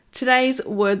Today's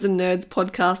Words and Nerds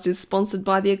podcast is sponsored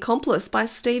by The Accomplice by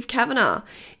Steve Kavanagh.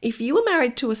 If you were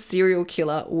married to a serial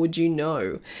killer, would you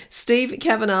know? Steve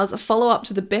Kavanagh's follow-up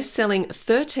to the best-selling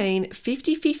 13,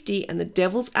 50/50 and The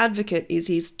Devil's Advocate is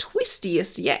his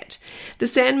twistiest yet. The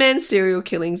Sandman serial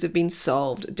killings have been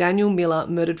solved. Daniel Miller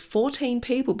murdered 14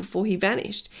 people before he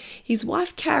vanished. His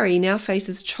wife Carrie now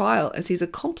faces trial as his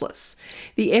accomplice.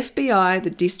 The FBI, the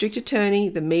district attorney,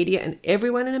 the media and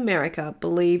everyone in America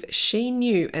believe she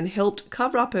knew and helped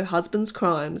cover up her husband's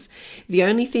crimes. The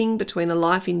only thing between a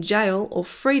life in jail or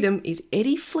freedom is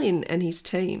Eddie Flynn and his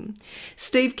team.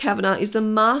 Steve Kavanagh is the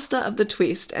master of the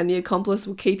twist, and The Accomplice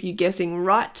will keep you guessing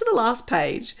right to the last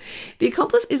page. The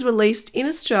Accomplice is released in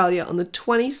Australia on the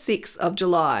 26th of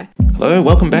July. Hello,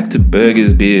 welcome back to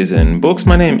Burgers, Beers and Books.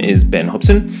 My name is Ben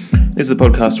Hobson. This is the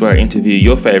podcast where I interview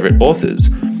your favourite authors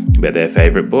about their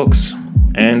favourite books.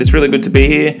 And it's really good to be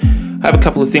here. I have a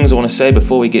couple of things I want to say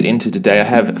before we get into today. I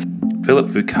have Philip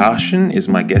Vukasin is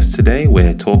my guest today.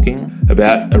 We're talking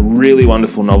about a really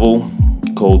wonderful novel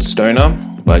called Stoner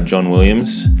by John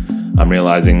Williams. I'm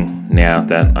realising now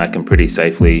that I can pretty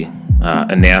safely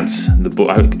announce the book.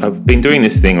 I've been doing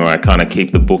this thing where I kind of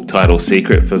keep the book title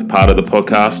secret for part of the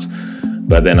podcast,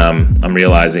 but then I'm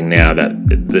realising now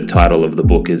that the title of the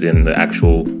book is in the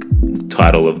actual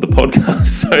title of the podcast,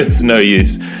 so it's no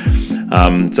use.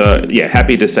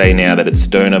 Happy to say now that it's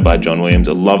Stoner by John Williams.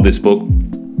 I love this book,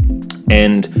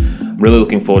 and I'm really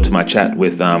looking forward to my chat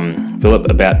with Philip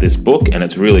about this book, and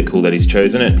it's really cool that he's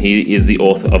chosen it. He is the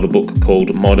author of a book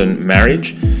called Modern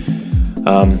Marriage,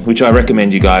 which I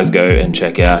recommend you guys go and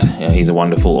check out. He's a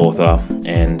wonderful author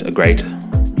and a great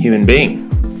human being.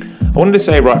 I wanted to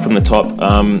say right from the top,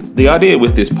 the idea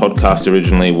with this podcast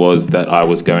originally was that I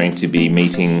was going to be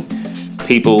meeting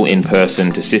people in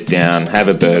person to sit down, have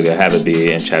a burger, have a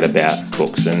beer and chat about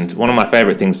books. And one of my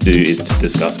favourite things to do is to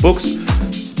discuss books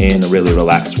in a really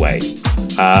relaxed way.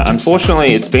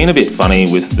 Unfortunately, it's been a bit funny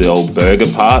with the old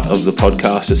burger part of the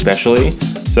podcast especially.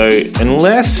 So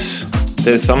unless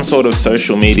there's some sort of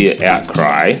social media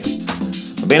outcry,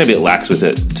 I've been a bit lax with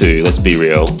it too, let's be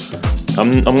real.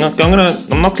 I'm not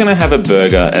gonna have a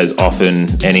burger as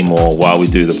often anymore while we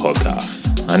do the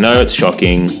podcast. I know it's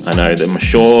shocking. I know that I'm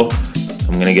sure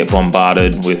I'm going to get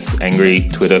bombarded with angry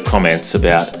Twitter comments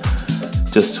about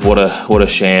just what a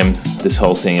sham this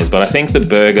whole thing is. But I think the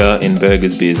burger in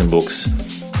Burgers, Beers and Books,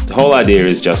 the whole idea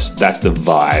is just that's the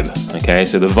vibe, okay?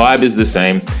 So the vibe is the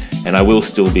same, and I will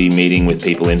still be meeting with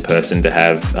people in person to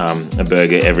have a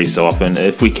burger every so often,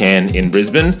 if we can, in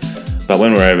Brisbane. But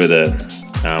when we're over the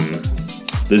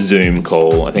Zoom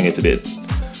call, I think it's a bit...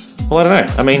 Well, I don't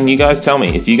know. I mean, you guys tell me.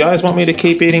 If you guys want me to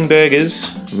keep eating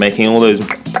burgers, making all those...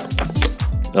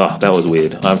 Oh, that was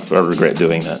weird. I regret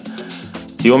doing that.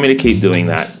 If you want me to keep doing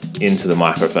that into the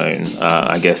microphone,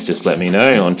 I guess just let me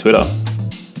know on Twitter.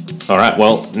 All right,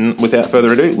 well, without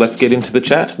further ado, let's get into the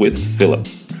chat with Philip.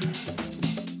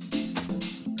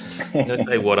 I'm going to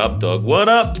say, what up, dog? What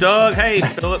up, dog? Hey,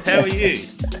 Philip, how are you?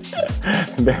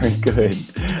 Very good.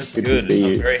 That's good. To see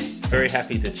you. I'm very, very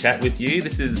happy to chat with you.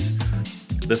 This is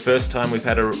the first time we've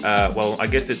had I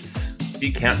guess it's... Do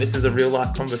you count this as a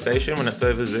real-life conversation when it's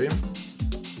over Zoom?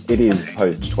 It is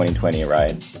post-2020,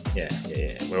 right? Yeah.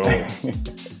 We're all...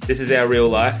 This is our real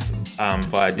life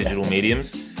via digital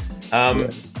mediums.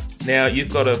 Now,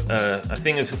 you've got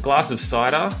a glass of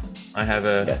cider. I have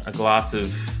a glass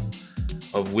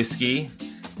of whiskey.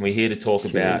 We're here to talk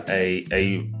about I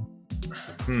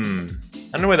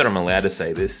don't know whether I'm allowed to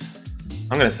say this.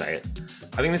 I'm going to say it.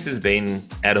 I think this has been,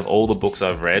 out of all the books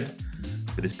I've read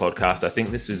for this podcast, I think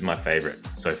this is my favorite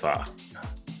so far.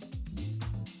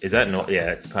 Is that not?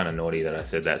 Yeah, it's kind of naughty that I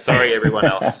said that. Sorry, everyone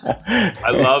else. I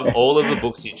love all of the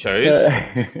books you chose,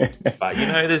 but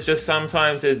there's just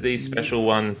sometimes there's these special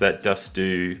ones that just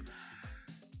they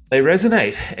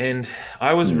resonate. And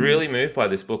I was really moved by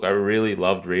this book. I really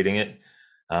loved reading it.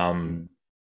 When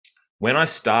I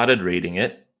started reading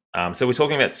it, so we're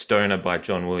talking about Stoner by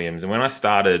John Williams, and when I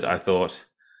started, I thought,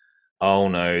 oh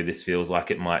no, this feels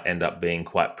like it might end up being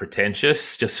quite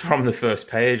pretentious. Just from the first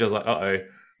page, I was like, uh-oh.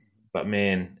 But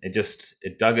man,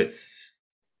 it dug its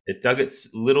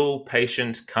little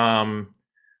patient, calm,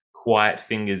 quiet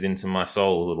fingers into my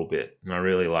soul a little bit, and I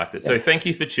really liked it. So thank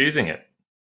you for choosing it.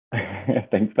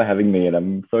 Thanks for having me, and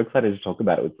I'm so excited to talk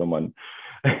about it with someone.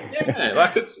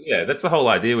 That's the whole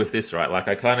idea with this, right? Like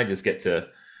I kind of just get to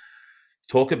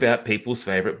talk about people's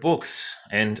favorite books,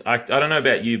 and I don't know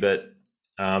about you, but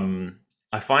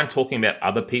I find talking about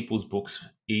other people's books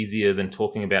easier than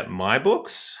talking about my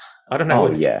books. I don't know.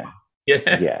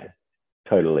 Yeah,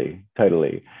 totally.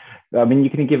 I mean, you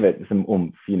can give it some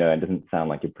oomph, it doesn't sound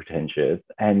like you're pretentious.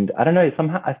 And I don't know,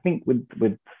 somehow I think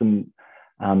with some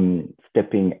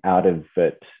stepping out of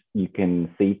it, you can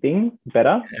see things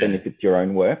better than if it's your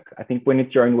own work. I think when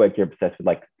it's your own work, you're obsessed with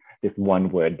like this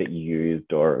one word that you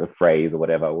used or a phrase or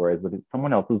whatever. Whereas with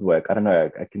someone else's work, I don't know,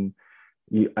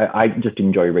 I just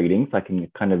enjoy reading, so I can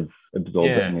kind of absorb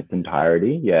it in its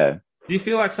entirety. Yeah. Do you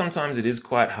feel like sometimes it is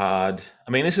quite hard?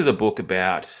 I mean, this is a book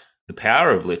about the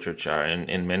power of literature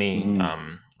in many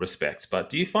respects, but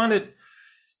do you find it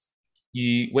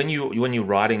when you're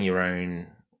writing your own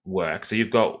work, so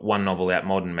you've got one novel out,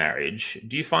 Modern Marriage,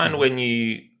 do you find when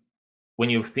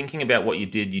you're thinking about what you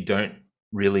did, you don't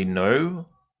really know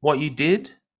what you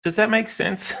did? Does that make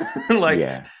sense?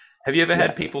 Have you ever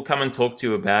had people come and talk to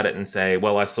you about it and say,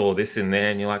 well, I saw this in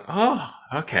there, and you're like, oh,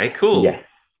 okay, cool. Yes.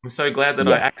 I'm so glad that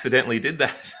I accidentally did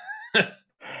that.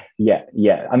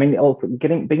 Yeah. I mean, also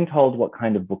being told what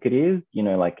kind of book it is,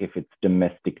 like if it's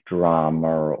domestic drama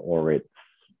or it's,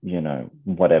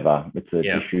 whatever, it's a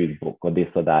issues book or this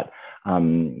or that,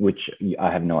 which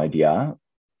I have no idea,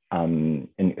 and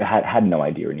had no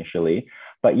idea initially.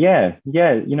 But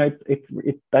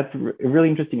that's really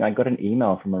interesting. I got an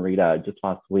email from a reader just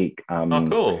last week.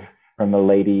 Cool. From a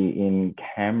lady in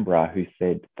Canberra who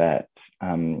said that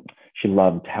she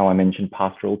loved how I mentioned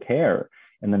pastoral care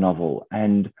in the novel.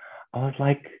 And I was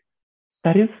like,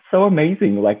 that is so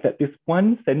amazing. Like that, this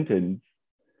one sentence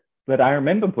that I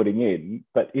remember putting in,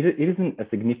 but it isn't a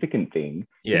significant thing.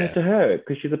 To her,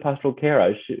 because she's a pastoral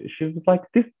carer, she was like,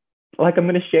 this, like, I'm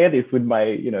going to share this with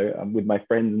my, with my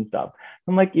friends and stuff.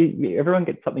 I'm like, everyone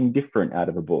gets something different out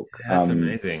of a book. That's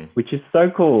amazing. Which is so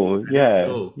cool.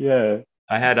 Cool. Yeah.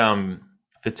 I had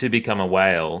for To Become a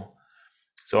Whale.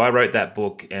 So I wrote that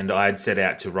book, and I'd set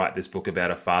out to write this book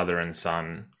about a father and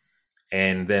son.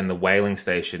 And then the whaling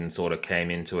station sort of came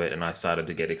into it, and I started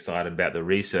to get excited about the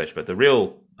research. But the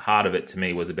real heart of it to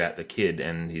me was about the kid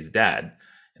and his dad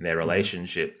and their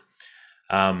relationship.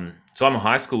 So I'm a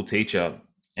high school teacher,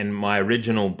 and my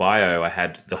original bio, I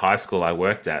had the high school I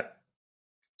worked at.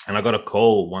 And I got a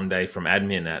call one day from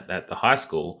admin at the high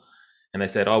school, and they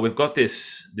said, oh, we've got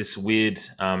this weird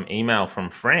email from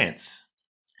France.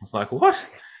 I was like, what?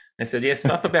 They said, yeah,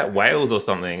 stuff about whales or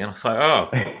something. And I was like, oh.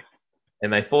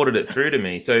 And they forwarded it through to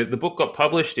me. So the book got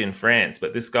published in France,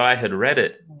 but this guy had read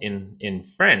it in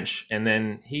French. And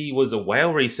then he was a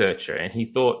whale researcher, and he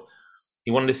thought he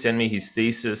wanted to send me his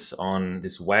thesis on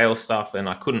this whale stuff. And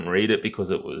I couldn't read it because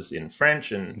it was in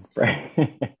French.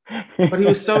 But he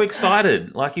was so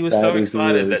excited. Like, he was so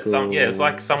excited really that it's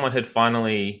like someone had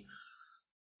finally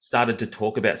started to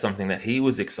talk about something that he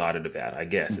was excited about, I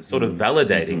guess. It's sort of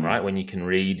validating, right? When you can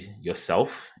read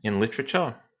yourself in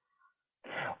literature.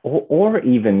 Or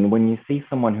even when you see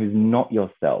someone who's not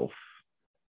yourself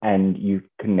and you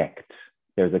connect,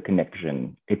 there's a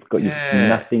connection. It's got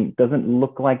nothing, doesn't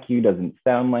look like you, doesn't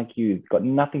sound like you, it's got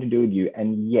nothing to do with you.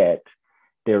 And yet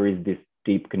there is this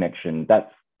deep connection.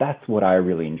 That's what I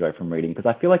really enjoy from reading, because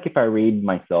I feel like if I read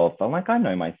myself, I'm like, I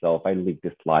know myself, I live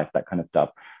this life, that kind of stuff.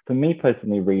 For me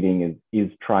personally, reading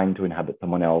is trying to inhabit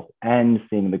someone else and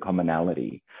seeing the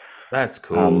commonality. That's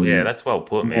cool. That's well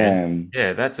put, man.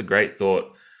 Yeah, that's a great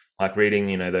thought. Like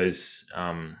reading, those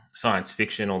science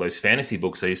fiction or those fantasy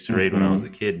books I used to read when I was a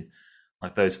kid,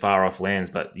 like those far off lands,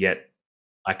 but yet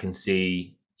I can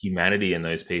see humanity in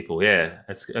those people. Yeah,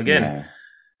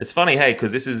 it's funny, hey,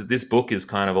 because this book is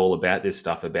kind of all about this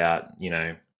stuff about,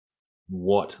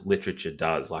 what literature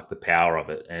does, like the power of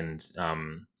it. And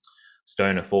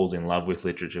Stoner falls in love with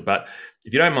literature. But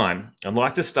if you don't mind, I'd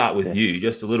like to start with you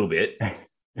just a little bit.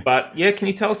 But can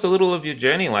you tell us a little of your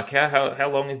journey? Like how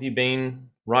long have you been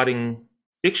writing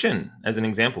fiction, as an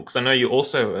example? Because I know you're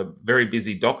also a very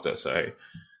busy doctor. So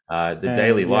the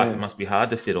daily life, it must be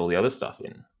hard to fit all the other stuff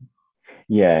in.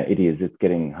 Yeah, it is. It's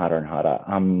getting harder and harder.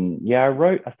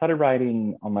 I started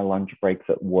writing on my lunch breaks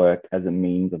at work as a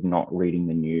means of not reading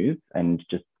the news and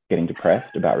just getting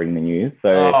depressed about reading the news. So,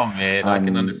 oh man, I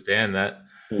can understand that.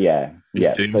 Yeah,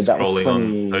 doom scrolling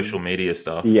on social media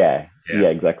stuff. Yeah,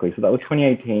 exactly. So that was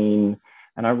 2018,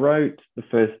 and I wrote the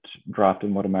first draft of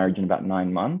Modern Marriage in about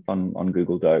 9 months on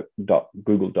Google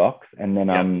Docs, and then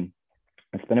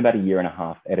I spent about a year and a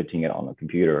half editing it on a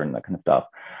computer and that kind of stuff.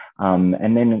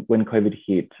 And then when COVID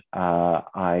hit,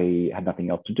 I had nothing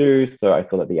else to do. So I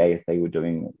saw that the ASA were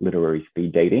doing literary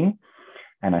speed dating,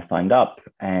 and I signed up,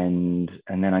 and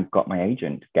then I got my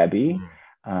agent, Gabby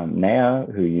Naya,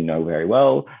 who you know very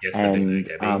well. Yes, I do know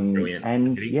Gabby. Brilliant.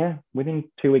 And within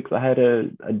 2 weeks, I had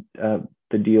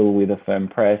the deal with a firm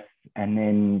press, and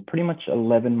then pretty much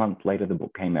 11 months later, the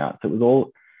book came out. So it was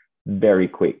all very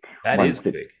quick. That is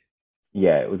quick.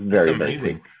 Yeah, it was very, very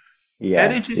quick. How Yeah,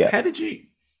 did you? yeah. How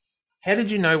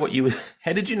did you know what you were?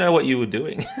 How did you know what you were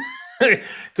doing?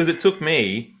 Because it took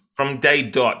me from day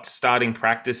dot starting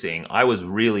practicing. I was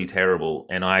really terrible,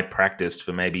 and I practiced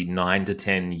for maybe 9 to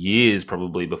 10 years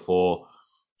probably before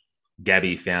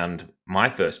Gabby found my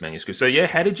first manuscript. So yeah,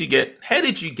 how did you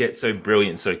get so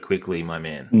brilliant so quickly, my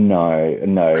man? No,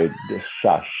 no,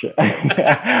 shush.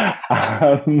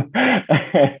 um,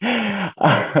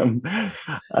 um,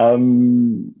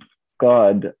 um,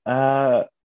 God,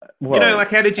 You know, well, like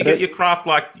how did you I get don't. your craft?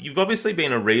 Like you've obviously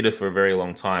been a reader for a very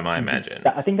long time, I imagine.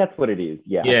 I think that's what it is.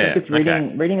 Yeah, I think Yeah. it's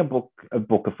Okay. reading a book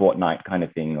a fortnight kind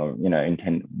of thing, or in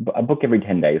a book every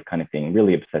 10 days kind of thing.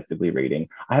 Really obsessively reading.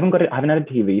 I haven't had a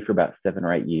TV for about 7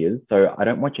 or 8 years, so I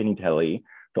don't watch any telly.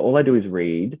 So all I do is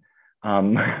read,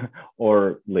 um,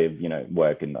 or live,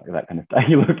 work and that kind of stuff.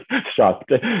 You look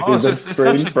shocked. Oh, Is the it's such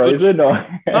screen a good. frozen or?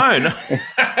 No, no.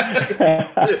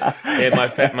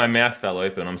 Yeah, my mouth fell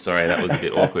open. I'm sorry, that was a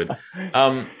bit awkward.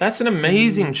 That's an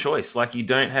amazing choice. Like you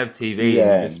don't have TV and you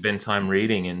Yeah, just spend time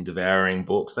reading and devouring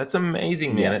books. That's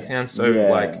amazing, man. yeah, That sounds so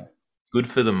like yeah. good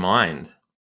for the mind.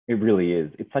 It really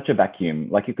is. It's such a vacuum.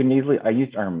 Like you can easily. I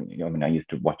used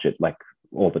to watch it like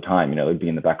all the time. It'd be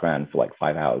in the background for like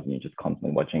 5 hours, and you're just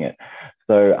constantly watching it.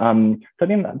 So I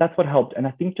mean, that's what helped. And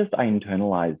I think just I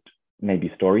internalized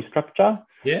maybe story structure.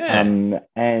 Yeah.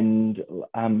 And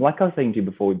like I was saying to you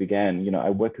before we began, I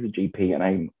work as a GP,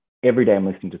 and every day I'm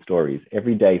listening to stories.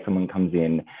 Every day someone comes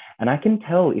in, and I can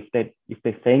tell if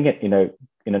they're saying it in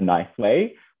a nice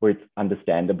way where it's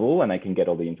understandable and I can get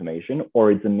all the information,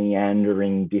 or it's a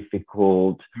meandering,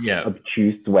 difficult, Yeah.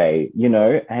 obtuse way,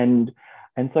 and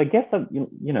so I guess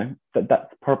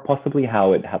that's possibly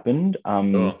how it happened.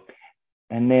 Sure.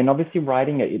 And then obviously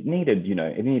writing it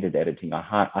needed editing. I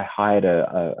hired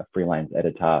a freelance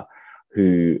editor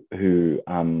who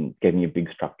gave me a big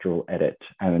structural edit,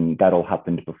 and that all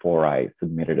happened before I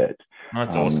submitted it.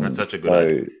 That's awesome. That's such a good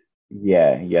idea. So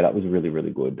yeah, that was really,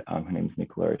 really good. Her name's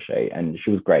Nicola O'Shea, and she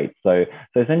was great. So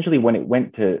essentially, when it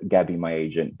went to Gabby, my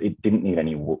agent, it didn't need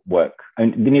any work.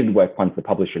 And it needed work once the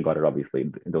publisher got it.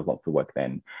 Obviously, there was lots of work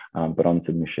then, but on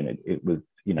submission, it was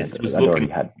It was I'd already looking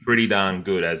had. pretty darn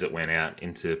good as it went out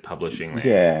into publishing land.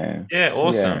 Yeah, Yeah,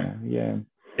 awesome. yeah.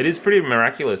 It is pretty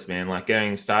miraculous, man. Like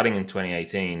starting in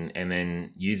 2018 and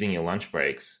then using your lunch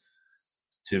breaks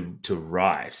to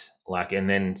write. Like, and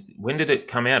then when did it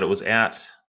come out? It was out.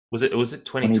 Was it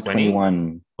 2020?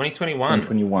 2021. 2021.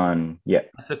 2021. Yeah.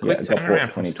 That's a Yeah, quick it got bought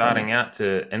turnaround from 2020. starting out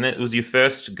to, and then it was your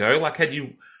first go. Like, had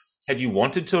you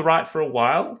wanted to write for a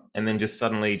while and then just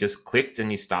suddenly just clicked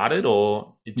and you started,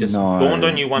 or it just dawned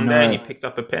on No, you one day and you no, picked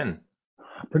up a pen?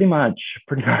 pretty much,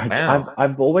 pretty much. Wow.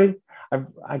 I've always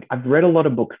I've read a lot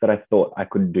of books that I thought I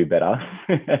could do better.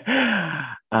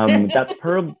 That's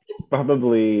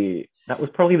probably that was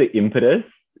probably the impetus.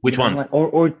 Which I'm ones? like,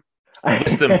 or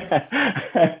List them.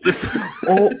 List.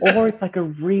 or it's like a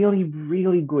really,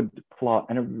 really good plot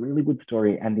and a really good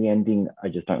story, and the ending I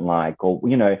just don't like,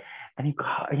 and you're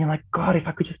like, God, if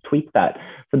I could just tweak that.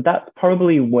 So that's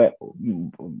probably where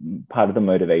part of the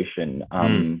motivation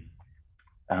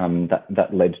that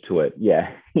led to it.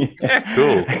 Yeah. Yeah,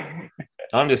 cool.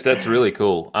 That's really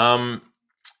cool. And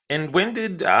when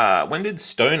did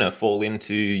Stoner fall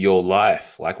into your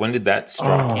life? Like when did that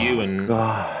strike you? Oh And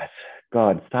God!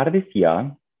 Start of this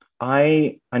year,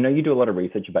 I know you do a lot of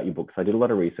research about your books. I did a lot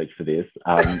of research for this,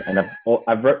 and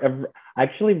I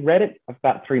actually read it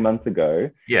about 3 months ago,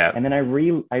 yeah, and then I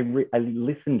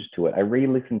listened to it. I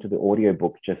re-listened to the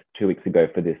audiobook just 2 weeks ago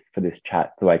for this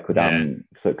chat, so yeah,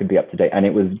 it could be up to date, and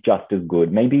it was just as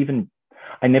good. Maybe even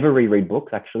I never reread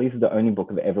books. Actually, this is the only book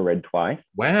I've ever read twice,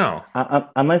 wow,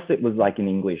 unless it was like in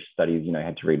English studies. I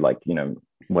had to read like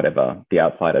whatever The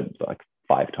Outsider like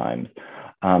 5 times.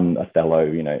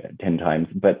 Othello, 10 times,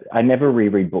 but I never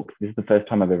reread books. This is the first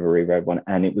time I've ever reread one,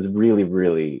 and it was really,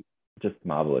 really just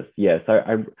marvelous. Yeah, so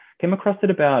I came across it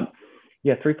about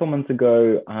 3-4 months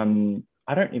ago.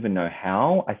 I don't even know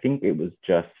how. I think it was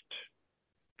just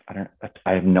I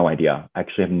have no idea. I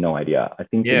actually have no idea. I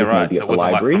think it yeah, was right. maybe So at it the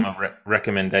wasn't like from library. a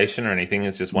recommendation or anything.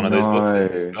 It's just one of those books that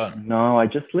you just No, got. no, I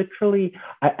just literally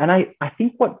I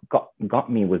think what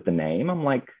got me was the name. I'm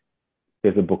like,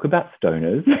 there's a book about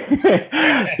stoners.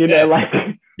 Like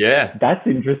Yeah, that's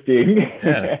interesting.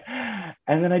 yeah.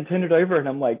 And then I turned it over and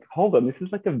I'm like, hold on, this is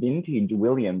like a vintage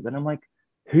Williams. And I'm like,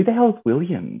 who the hell's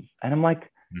Williams? And I'm like,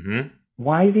 Mm-hmm.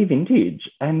 why is he vintage?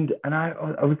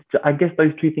 I guess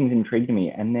those two things intrigued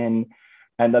me. I've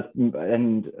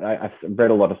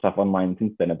read a lot of stuff online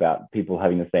since then about people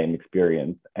having the same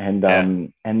experience. Yeah.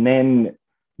 And then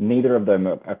neither of them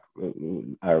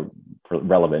are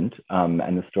relevant.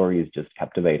 And the story is just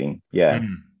captivating. Yeah.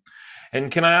 Mm. And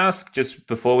can I ask, just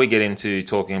before we get into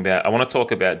talking about, I want to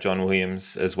talk about John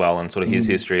Williams as well and sort of his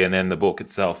history and then the book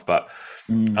itself. But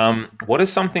what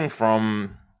is something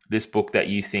from this book that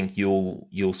you think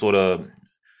you'll sort of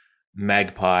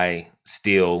magpie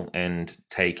steal and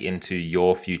take into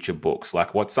your future books?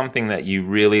 Like, what's something that you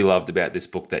really loved about this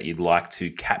book that you'd like to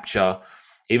capture,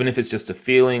 even if it's just a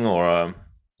feeling or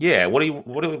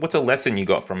what's a lesson you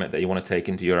got from it that you want to take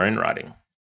into your own writing?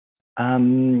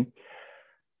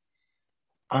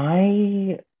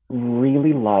 I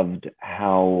really loved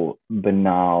how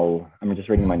banal, I'm just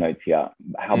reading my notes here,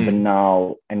 how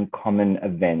banal and common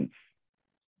events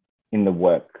in the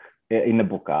book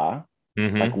are,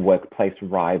 like workplace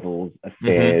rivals,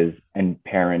 affairs, and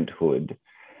parenthood.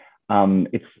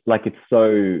 It's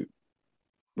so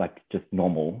like just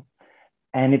normal.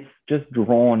 And it's just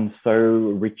drawn so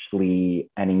richly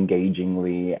and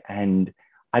engagingly. And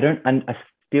I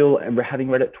still, having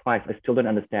read it twice, I still don't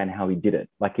understand how he did it.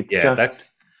 Like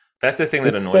that's the thing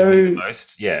that annoys me the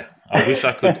most. Yeah, I wish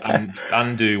I could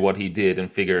undo what he did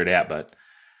and figure it out, but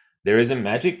there is a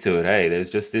magic to it. Hey, there's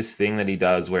just this thing that he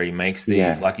does where he makes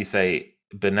these, like you say,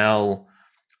 banal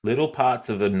little parts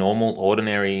of a normal,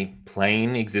 ordinary,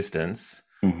 plain existence,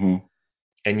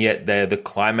 and yet they're the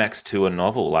climax to a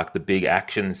novel. Like the big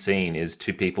action scene is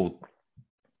two people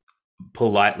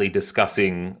politely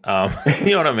discussing,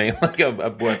 you know what I mean? Like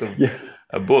a work of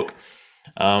a book.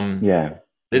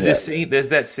 There's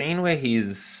that scene where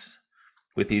he's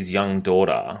with his young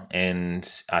daughter,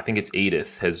 and I think it's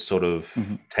Edith has sort of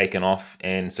taken off,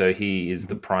 and so he is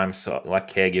the prime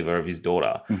caregiver of his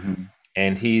daughter,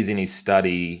 and he's in his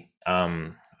study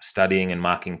studying and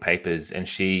marking papers, and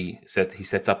he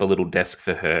sets up a little desk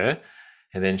for her,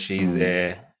 and then she's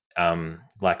there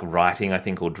like writing, I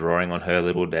think, or drawing on her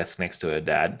little desk next to her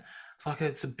dad. It's like,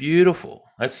 it's beautiful.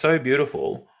 That's so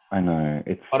beautiful. I know.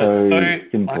 It's so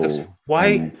simple.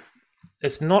 Why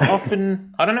it's not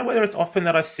often, I don't know whether it's often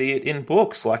that I see it in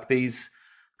books, like those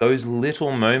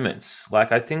little moments.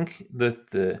 Like I think that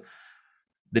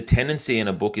the tendency in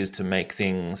a book is to make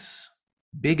things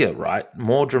bigger, right?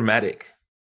 More dramatic.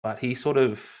 But he sort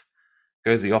of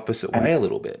goes the opposite way a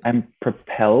little bit. And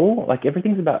propel, like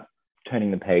everything's about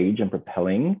turning the page and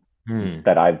propelling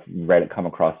that I've come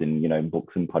across in,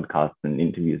 books and podcasts and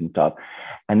interviews and stuff.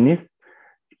 And this,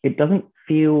 it doesn't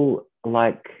feel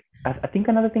like, I think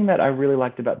another thing that I really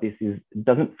liked about this is it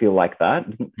doesn't feel like that.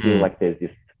 It doesn't feel like there's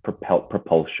this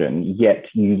propulsion, yet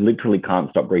you literally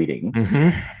can't stop reading.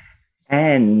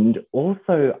 And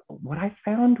also what I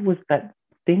found was that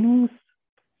things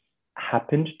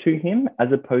happened to him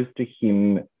as opposed to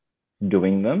him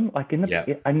doing them. Like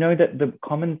I know that the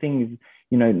common thing is,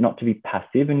 not to be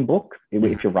passive in books.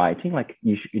 If you're writing, like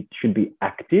it should be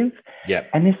active. Yeah.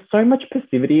 And there's so much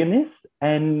passivity in this.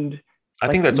 And I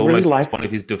think that's almost one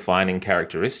of his defining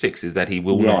characteristics is that he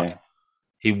will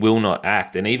not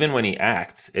act. And even when he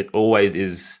acts, it always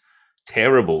is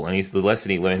terrible. And the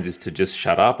lesson he learns is to just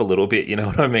shut up a little bit. You know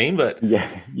what I mean? But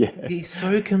he's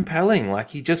so compelling.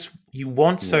 Like you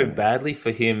want so badly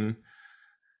for him.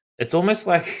 It's almost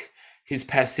like his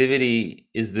passivity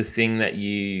is the thing that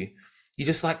you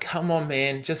just like, come on,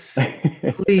 man, just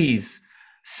please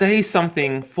say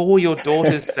something for your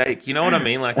daughter's sake. You know what I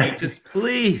mean? Like, you just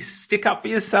please stick up for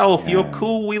yourself. You're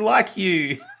cool. We like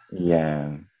you.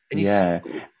 Yeah. And he's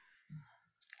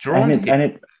drawn to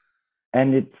him.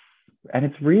 And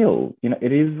it's real.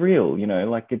 It is real.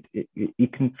 Like you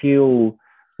can feel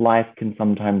life can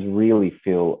sometimes really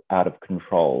feel out of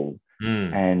control.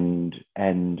 And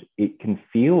it can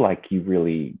feel like you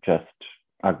really just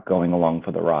are going along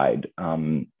for the ride.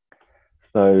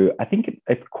 So I think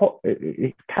it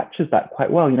captures that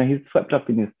quite well. He's swept up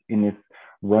in this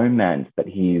romance that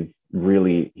he's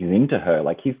into her.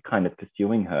 Like he's kind of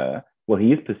pursuing her. Well,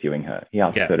 he is pursuing her. He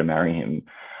asks her to marry him.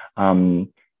 And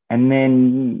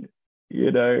then,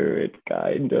 it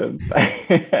kind of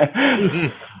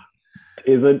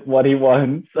isn't what he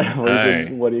wants or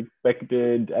isn't what he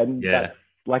expected. And that's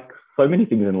like so many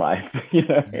things in life,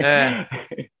 Yeah.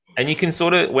 And you can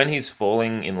sort of, when he's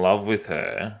falling in love with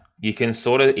her, you can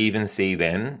sort of even see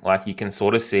then, like you can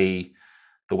sort of see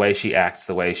the way she acts,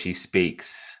 the way she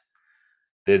speaks.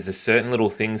 There's a certain little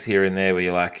things here and there where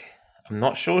you're like, I'm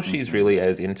not sure she's really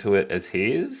as into it as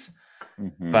he is,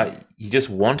 but you just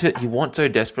want it. You want so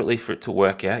desperately for it to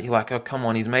work out. You're like, oh, come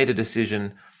on, he's made a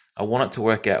decision. I want it to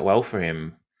work out well for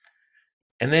him.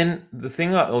 And then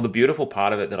the beautiful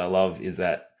part of it that I love is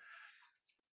that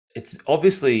it's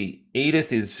obviously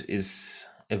Edith is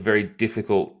a very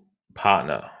difficult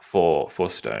partner for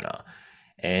Stoner,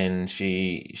 and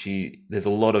she there's a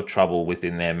lot of trouble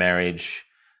within their marriage,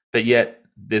 but yet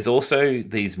there's also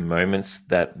these moments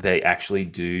that they actually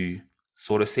do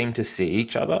sort of seem to see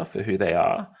each other for who they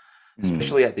are,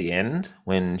 especially at the end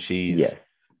when she's Yes.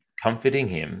 comforting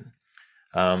him.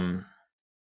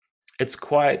 It's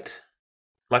quite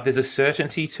like there's a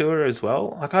certainty to her as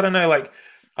well. Like, I don't know, like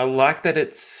I like that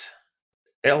it's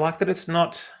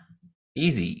not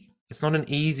easy. It's not an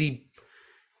easy,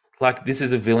 like this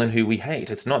is a villain who we hate.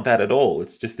 It's not that at all.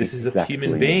 It's just this is a human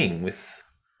Exactly. being with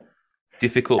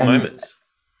difficult And moments.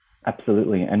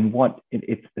 absolutely. And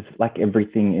it's like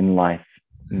everything in life,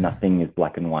 nothing is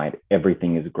black and white.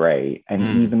 Everything is gray.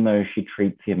 And even though she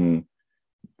treats him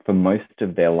for most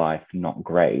of their life not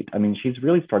great, I mean, she's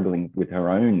really struggling with her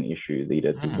own issues,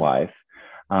 Edith's wife,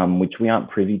 which we aren't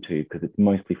privy to because it's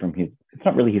mostly from it's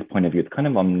not really his point of view. It's kind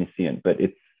of omniscient, but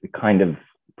it's kind of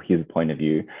his point of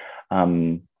view.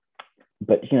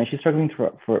 But, you know, she's struggling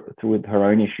with her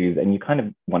own issues, and you kind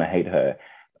of want to hate her.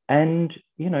 And,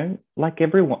 you know, like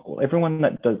everyone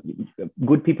that does,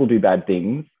 good people do bad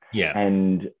things. Yeah.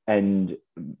 And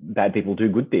bad people do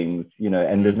good things, you know,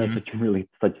 and there's no such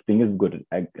thing as good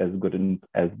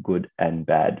and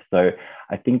bad. So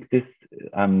I think this,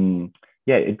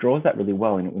 it draws that really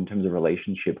well in terms of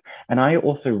relationship. And I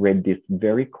also read this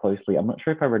very closely. I'm not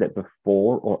sure if I read it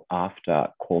before or after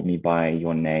Call Me by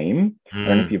Your Name. I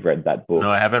don't know if you've read that book. No,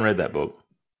 I haven't read that book.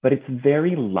 But it's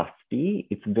very lusty.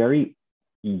 It's very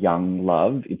young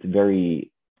love. It's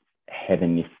very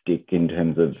hedonistic in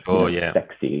terms of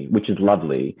sexy, which is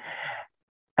lovely.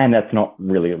 And that's not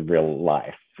really real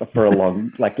life for a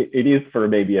long, like it is for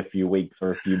maybe a few weeks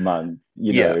or a few months,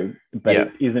 you know,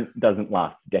 but it doesn't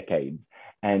last decades.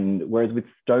 And whereas with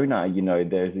Stoner, you know,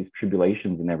 there's these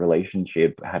tribulations in their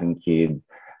relationship, having kids,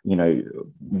 you know,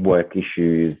 work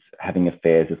issues, having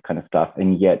affairs, this kind of stuff.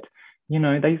 And yet, you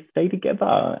know, they stay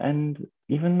together. And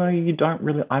even though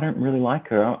I don't really like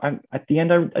her, at the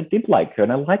end, I did like her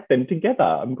and I like them together.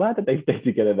 I'm glad that they stayed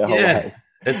together their whole life.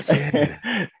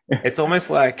 It's almost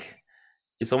like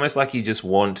you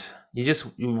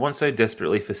want so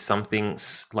desperately for something,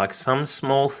 like some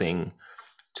small thing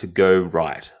to go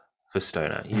right for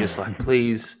Stoner. You're just like,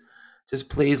 please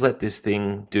let this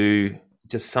thing do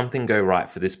just something go right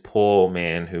for this poor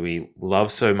man who he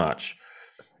loves so much.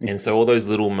 And so all those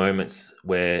little moments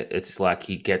where it's like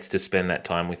he gets to spend that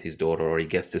time with his daughter, or he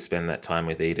gets to spend that time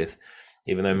with Edith,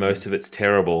 even though most of it's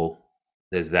terrible,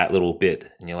 there's that little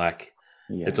bit. And you're like,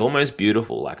 it's almost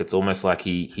beautiful. Like, it's almost like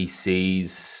he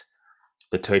sees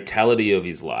the totality of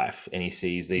his life, and he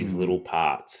sees these little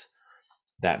parts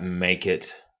that make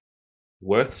it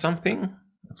worth something.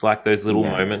 It's like those little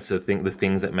moments of the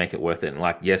things that make it worth it. And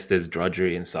like, yes, there's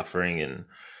drudgery and suffering and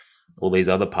all these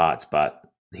other parts, but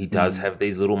he does have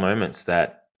these little moments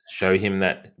that show him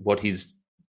that what he's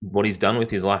done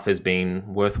with his life has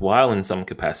been worthwhile in some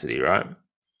capacity, right?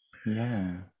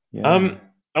 Yeah. I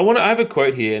have a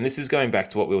quote here, and this is going back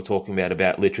to what we were talking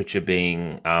about literature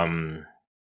being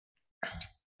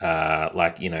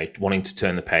like, you know, wanting to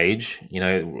turn the page, you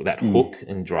know, that hook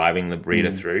and driving the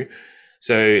reader through.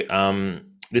 So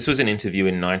this was an interview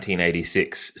in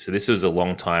 1986. So this was a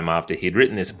long time after he'd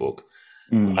written this book.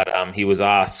 But he was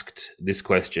asked this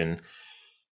question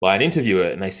by an interviewer,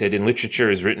 and they said, "In literature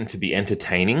is written to be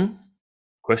entertaining? ?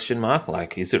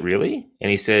 Like, is it really?" And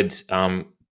he said,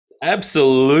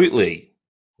 "Absolutely.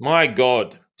 My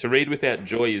God, to read without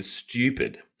joy is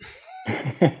stupid." So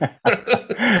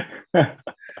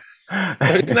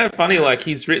isn't that funny? Like,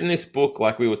 he's written this book,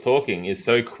 like we were talking, is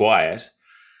so quiet,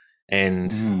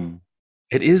 and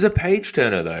it is a page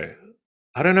turner, though.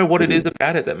 I don't know what it is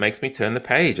about it that makes me turn the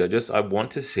page. I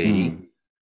want to see.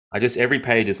 Every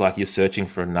page is like you're searching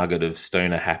for a nugget of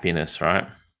Stoner happiness, right?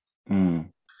 And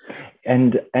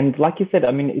like you said,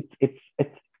 I mean, it's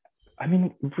I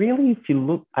mean, really, if you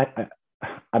look,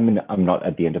 I mean, I'm not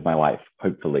at the end of my life,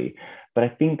 hopefully, but I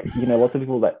think, you know, lots of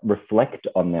people that reflect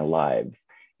on their lives,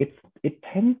 it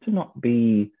tends to not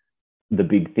be the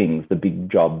big things, the big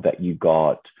job that you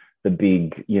got, the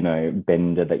big, you know,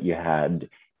 bender that you had.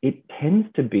 It tends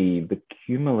to be the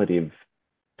cumulative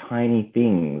tiny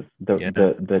things,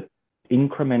 the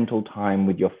incremental time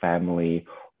with your family,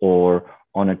 or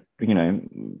on a, you know,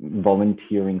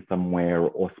 volunteering somewhere,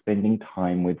 or spending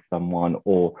time with someone,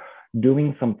 or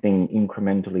doing something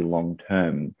incrementally long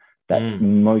term that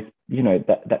most, you know,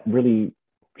 that really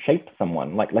shapes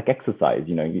someone, like exercise.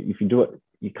 You know, if you do it,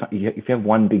 if you have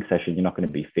one big session, you're not going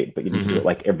to be fit, but you need to do it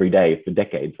like every day for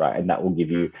decades, right? And that will give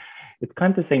you, it's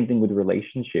kind of the same thing with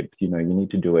relationships. You know, you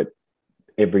need to do it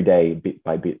every day, bit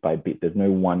by bit by bit. There's no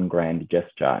one grand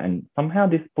gesture. And somehow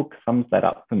this book sums that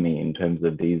up for me in terms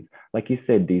of these, like you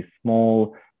said, these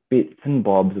small bits and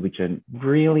bobs, which are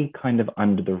really kind of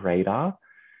under the radar,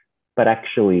 but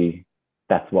actually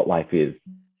that's what life is.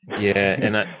 Yeah,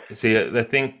 and I see. I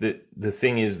think that the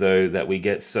thing is though that we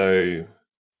get so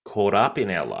caught up in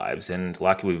our lives, and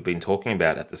like we've been talking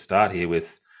about at the start here,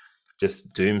 with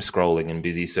just doom scrolling and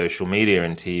busy social media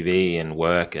and TV and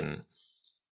work, and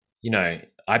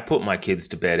I put my kids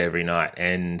to bed every night,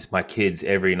 and my kids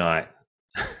every night,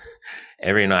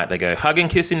 every night they go hug and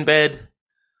kiss in bed.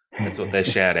 That's what they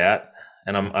shout out.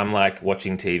 And I'm like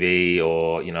watching TV,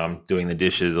 or I'm doing the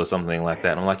dishes or something like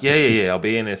that. And I'm like, yeah, I'll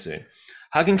be in there soon.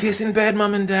 Hug and kiss in bed,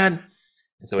 mum and dad.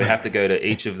 And so we have to go to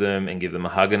each of them and give them a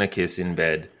hug and a kiss in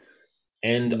bed.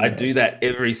 And I do that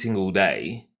every single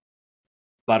day,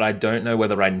 but I don't know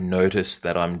whether I notice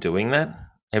that I'm doing that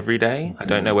every day. I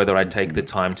don't know whether I take the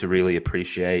time to really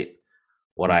appreciate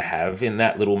what I have in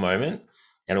that little moment.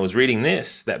 And I was reading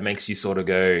this that makes you sort of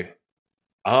go,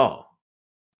 oh.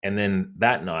 And then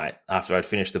that night, after I'd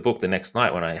finished the book, the next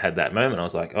night when I had that moment, I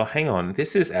was like, oh, hang on,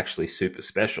 this is actually super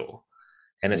special.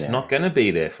 And it's not going to be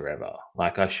there forever.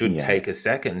 Like, I should take a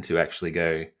second to actually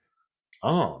go,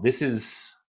 oh, this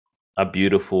is a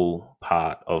beautiful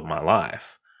part of my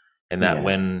life. And that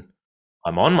when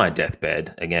I'm on my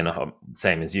deathbed, again,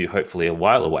 same as you, hopefully a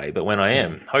while away, but when I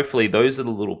am, hopefully those are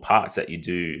the little parts that you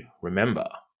do remember.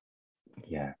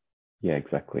 Yeah,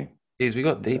 exactly. Geez, we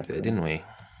got deep there, didn't we?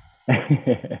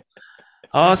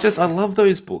 Oh, it's just, I love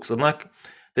those books. I'm like,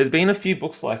 there's been a few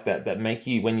books like that make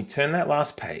you, when you turn that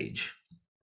last page,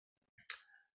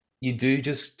 you do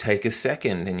just take a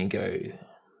second and you go,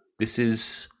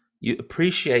 you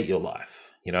appreciate your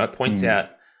life. It points out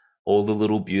all the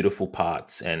little beautiful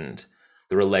parts and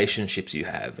the relationships you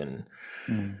have. And,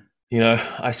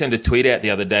 I sent a tweet out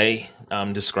the other day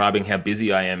describing how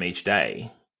busy I am each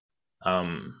day.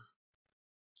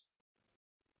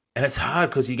 And it's hard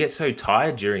because you get so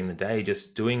tired during the day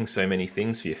just doing so many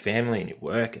things for your family and your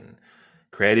work and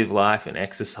creative life and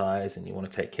exercise, and you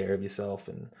want to take care of yourself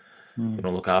and you want to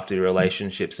look after your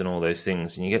relationships and all those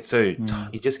things. And you get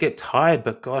you just get tired,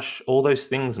 but gosh, all those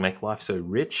things make life so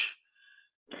rich.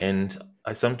 And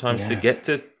I sometimes forget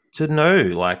to know,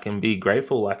 like, and be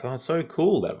grateful, like, oh, it's so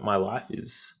cool that my life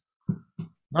is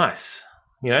nice.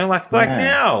 Like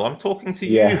now I'm talking to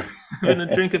you and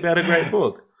a drink about a great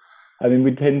book. I mean,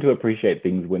 we tend to appreciate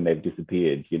things when they've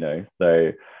disappeared,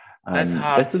 so that's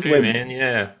hard too, man.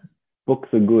 Yeah, books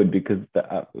are good because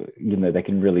they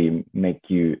can really make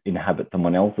you inhabit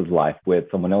someone else's life where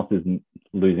someone else is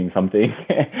losing something.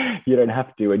 You don't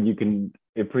have to, and you can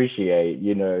appreciate.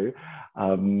 So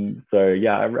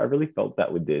yeah, I really felt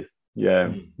that with this.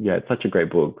 Yeah, it's such a great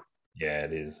book. Yeah,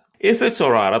 it is. If it's all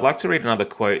right, I'd like to read another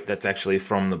quote that's actually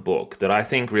from the book that I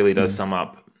think really does sum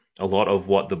up a lot of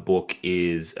what the book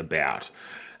is about.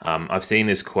 I've seen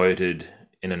this quoted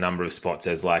in a number of spots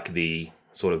as like the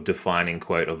sort of defining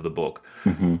quote of the book.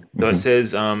 So it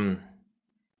says, and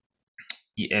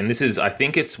this is, I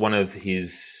think it's one of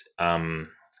his, the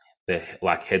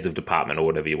like heads of department or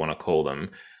whatever you want to call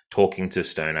them, talking to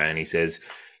Stoner, and he says,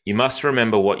 "You must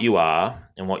remember what you are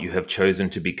and what you have chosen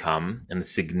to become and the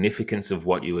significance of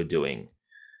what you are doing.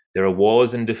 There are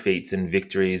wars and defeats and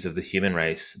victories of the human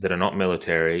race that are not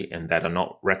military and that are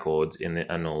not records in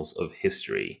the annals of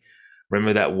history.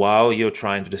 Remember that while you're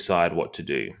trying to decide what to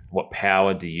do, what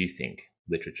power do you think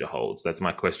literature holds?" That's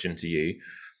my question to you.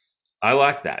 I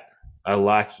like that. I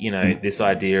like, this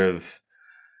idea of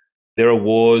there are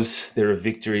wars, there are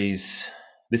victories.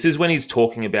 This is when he's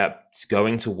talking about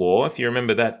going to war. If you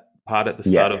remember that part at the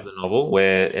start of the novel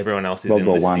where everyone else is World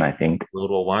War One, I think.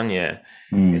 World War One, yeah.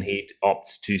 And he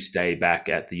opts to stay back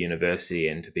at the university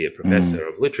and to be a professor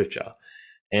of literature.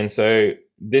 And so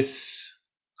this,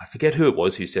 I forget who it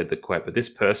was who said the quote, but this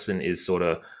person is sort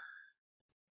of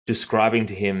describing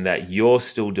to him that you're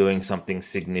still doing something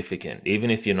significant.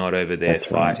 Even if you're not over there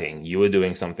fighting, you are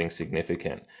doing something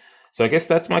significant. So I guess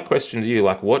that's my question to you.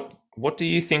 Like, what do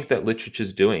you think that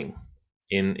literature's doing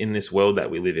in this world that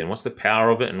we live in? What's the power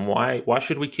of it, and why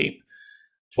should we keep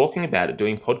talking about it,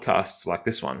 doing podcasts like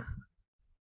this one?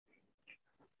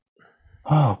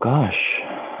 Oh gosh,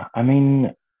 I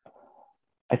mean,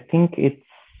 I think it's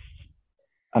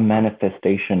a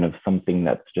manifestation of something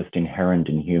that's just inherent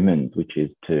in humans, which is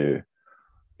to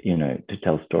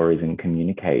tell stories and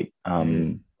communicate.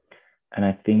 And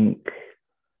I think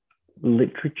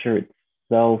literature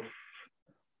itself,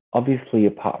 obviously,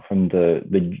 apart from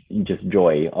the just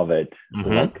joy of it,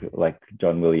 like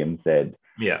John Williams said.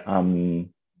 Yeah.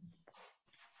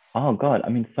 Oh God, I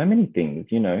mean, so many things.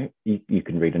 You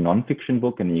can read a nonfiction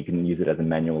book and you can use it as a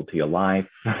manual to your life.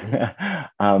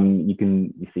 You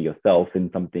can see yourself in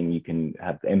something. You can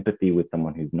have empathy with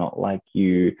someone who's not like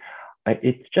you.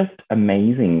 It's just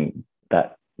amazing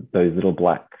that those little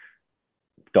black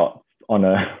dots on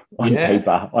a on Yeah.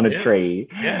 paper on a Yeah. tree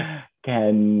Yeah.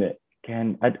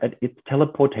 it's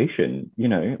teleportation,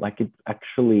 like it's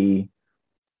actually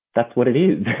that's what it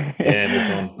is. Yeah. We've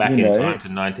gone back you in know time to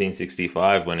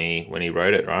 1965 when he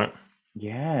wrote it, right?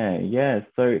 yeah,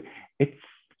 so it's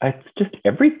it's just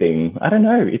everything. I don't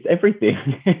know, it's everything.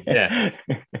 Yeah.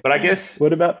 But I guess,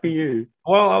 What about for you?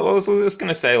 well, I was just going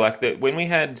to say like that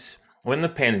when the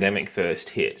pandemic first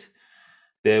hit,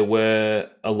 there were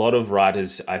a lot of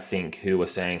writers, I think, who were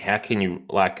saying, how can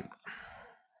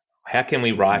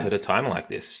we write at a time like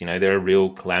this? There are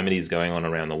real calamities going on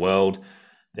around the world.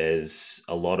 There's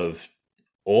a lot of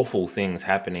awful things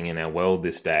happening in our world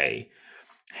this day.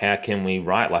 How can we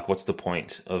write? Like, what's the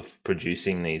point of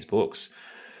producing these books?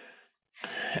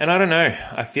 And I don't know.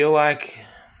 I feel like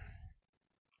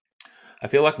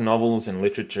novels and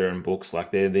literature and books,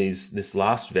 like they're this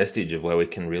last vestige of where we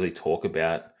can really talk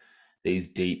about these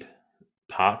deep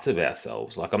parts of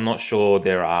ourselves. Like, I'm not sure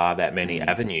there are that many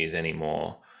avenues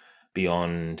anymore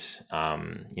beyond,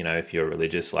 if you're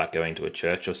religious, like going to a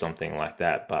church or something like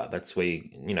that. But that's where,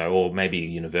 or maybe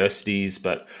universities.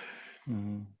 But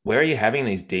where are you having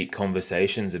these deep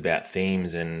conversations about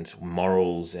themes and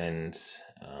morals and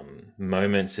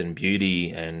moments and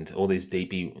beauty and all these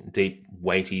deep,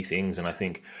 weighty things? And I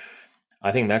think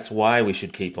that's why we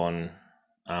should keep on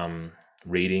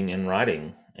reading and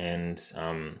writing and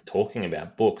talking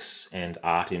about books and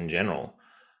art in general.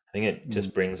 I think it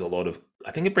just brings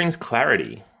I think it brings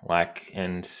clarity,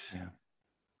 and Yeah.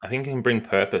 I think it can bring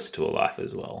purpose to a life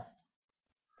as well.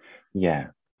 Yeah.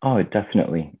 Oh,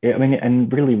 definitely. I mean,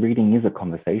 and really reading is a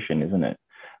conversation, isn't it?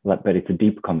 Like, but it's a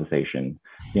deep conversation,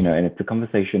 and it's a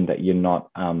conversation that you're not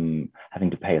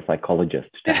having to pay a psychologist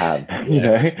to have,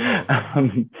 Yeah, for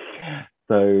sure.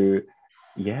 So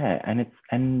yeah,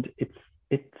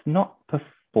 it's not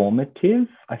performative.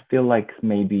 I feel like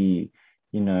maybe,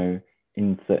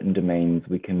 in certain domains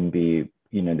we can be,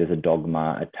 there's a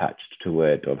dogma attached to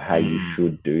it of how you Mm,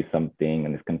 should do something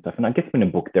and this kind of stuff. And I guess in a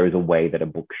book there is a way that a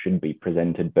book should be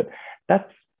presented, but that's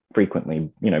frequently,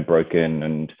 broken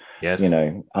and, yes.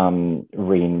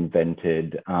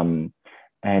 reinvented.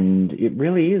 And it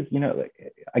really is,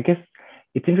 I guess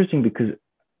it's interesting because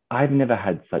I've never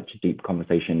had such deep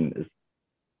conversations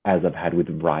as I've had with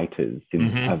writers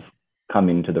since Hmm. I've come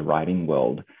into the writing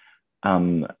world,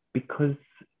 because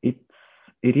it's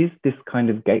it is this kind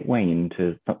of gateway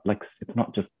into, like, it's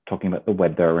not just talking about the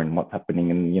weather and what's happening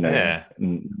and Yeah.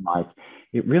 in life.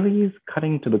 It really is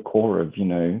cutting to the core of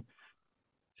Some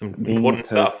being a important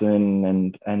stuff. person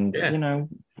and Yeah.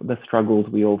 the struggles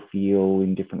we all feel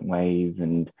in different ways,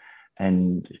 and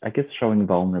I guess showing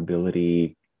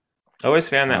vulnerability. I always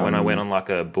found that when I went um on like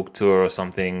a book tour or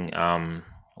something,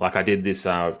 like I did this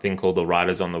thing called the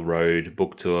Writers on the Road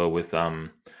book tour with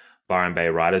Byron Bay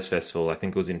Writers Festival. I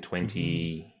think it was in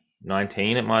mhm.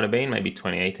 2019, it might have been, maybe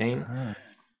 2018. Ah,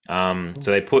 So cool.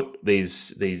 they put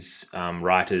these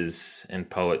writers and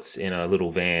poets in a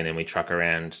little van, and we truck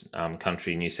around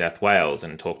country New South Wales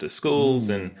and talk to schools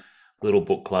and Mm, little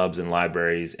book clubs and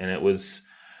libraries, and it was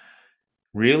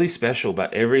really special.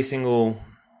 But every single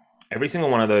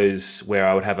one of those where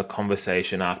I would have a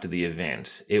conversation after the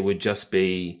event, it would just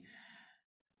be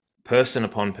person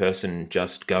upon person,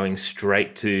 just going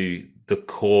straight to the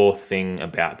core thing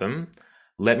about them.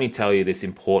 Let me tell you this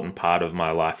important part of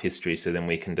my life history so then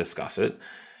we can discuss it.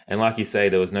 And like you say,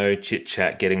 there was no chit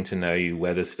chat, getting to know you,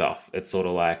 weather stuff. It's sort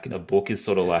of like a book is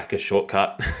sort of like a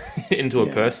shortcut into a yeah,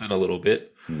 person a little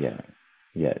bit. yeah,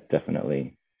 yeah,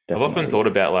 definitely, I've often thought definitely.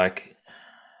 about like,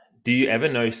 do you ever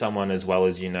know someone as well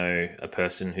as you know a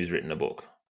person who's written a book?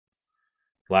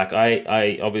 Like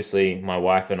I obviously my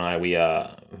wife and I, we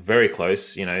are very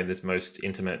close, this most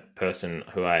intimate person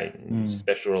Mm,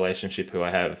 special relationship who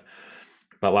I have.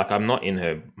 But like I'm not in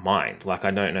her mind. Like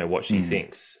I don't know what she mm,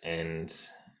 thinks, and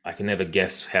I can never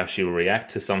guess how she will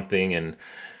react to something. And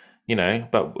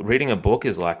but reading a book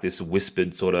is like this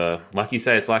whispered sort of, like you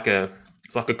say, it's like a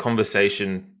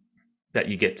conversation that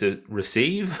you get to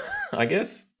receive, I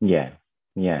guess. yeah,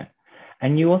 yeah.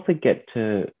 And you also get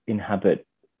to inhabit,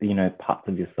 parts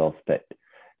of yourself that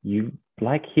you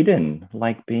like hidden,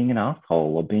 like being an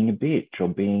asshole or being a bitch or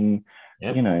being, you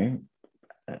Yep. know,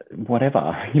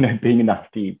 whatever, being a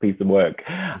nasty piece of work.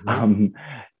 Hmm.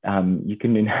 Um, you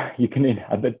can you can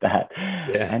inhabit that,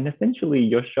 Yeah. and essentially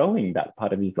you're showing that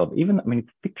part of yourself. Even, I mean, it's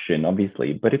fiction,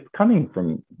 obviously, but it's coming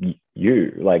from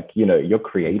you. Like, you're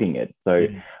creating it. So,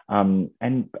 Mm.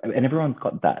 and everyone's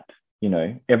got that.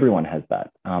 Everyone has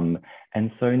that.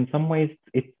 And so in some ways,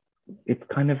 it's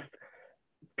kind of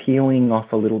peeling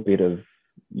off a little bit of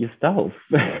yourself.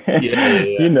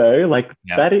 Yeah. Like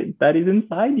Yeah. that is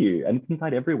inside you, and it's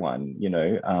inside everyone.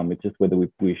 It's just whether we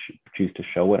choose to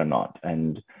show it or not.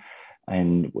 And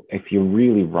if you're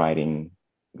really writing,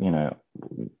 you know,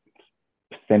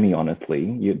 semi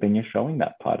honestly, then you're showing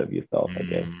that part of yourself, I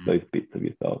guess, Mm. those bits of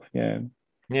yourself. Yeah.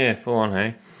 Yeah, full on,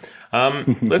 hey.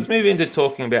 Let's move into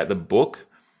talking about the book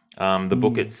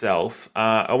Mm. itself.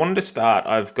 I wanted to start.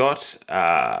 I've got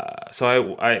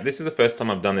this is the first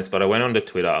time I've done this, but I went onto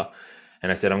Twitter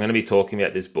and I said I'm going to be talking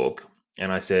about this book,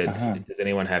 and I said, Uh-huh. does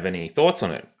anyone have any thoughts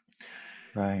on it?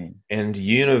 Right. And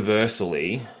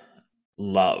universally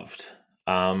loved.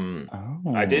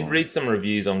 I did Oh. read some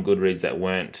reviews on Goodreads that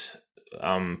weren't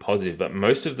positive, but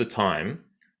most of the time,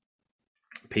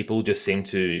 people just seem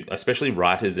to, especially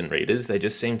writers and readers, they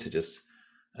just seem to just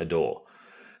adore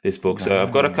this book. So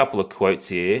I've got a Right. couple of quotes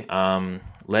here.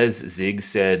 Les Zig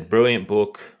said, "Brilliant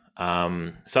book.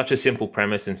 Such a simple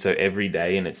premise and so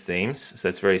everyday in its themes." So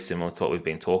that's very similar to what we've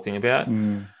been talking about.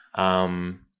 Mm.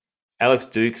 Um, Alex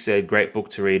Duke said, "Great book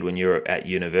to read when you're at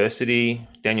university."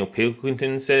 Daniel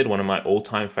Pilkington said, "One of my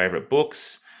all-time favorite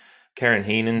books." Karen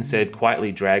Heenan said, Mm.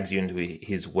 "Quietly drags you into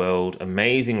his world.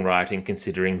 Amazing writing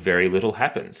considering very little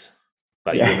happens,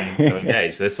 but you remain so Yeah.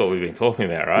 engaged." That's what we've been talking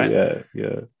about, right? Yeah.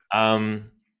 Yeah. Um,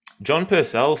 John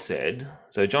Purcell said,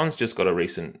 so John's just got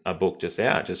a book just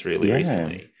out, just really Yeah.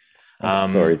 recently. I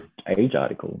just saw his Um, Age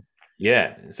article.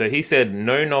 yeah, so he said,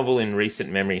 "No novel in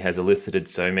recent memory has elicited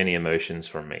so many emotions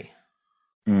from me."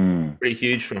 Mm. Pretty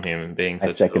huge from him being I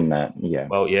such a second that. Yeah.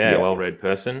 Yeah. well-read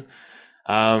person.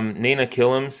 Nina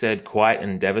Killam said, "Quite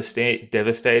and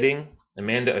devastating."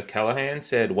 Amanda O'Callaghan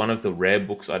said, "One of the rare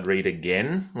books I'd read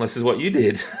again." Well, this is what you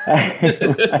did.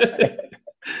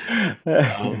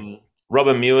 Um,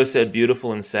 Robert Muir said,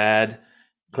 "Beautiful and sad."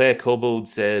 Claire Corbould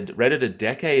said, "Read it a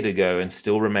decade ago and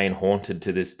still remain haunted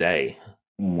to this day."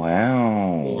 Hold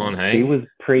Wow. on, She hey? was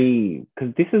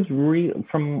because this is real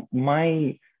from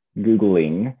my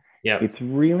Googling. Yep. It's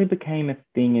really became a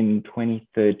thing in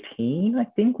 2013, I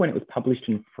think, when it was published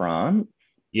in France.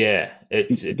 Yeah,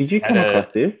 Did you come across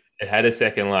this? it had a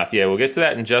second life. Yeah, we'll get to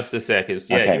that in just a sec. Yeah,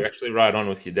 you're Okay. actually right on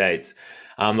with your dates.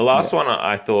 The last Yeah. one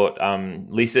I thought,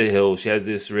 Lisa Hill, she has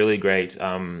this really great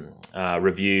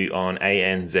review on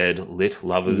Yeah.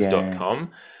 anzlitlovers.com.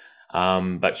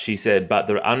 But she said, "But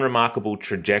the unremarkable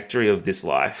trajectory of this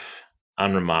life,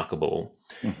 unremarkable,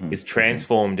 Hmm. is Hmm.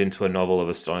 transformed into a novel of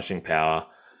astonishing power.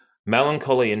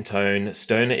 Melancholy in tone,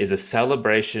 Stoner is a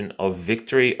celebration of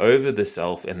victory over the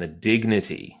self and the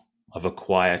dignity of a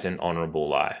quiet and honorable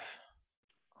life."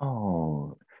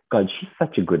 Oh, God, she's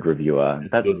such a good reviewer.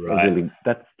 That's good, right?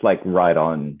 That's like right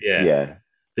on. Yeah. Yeah.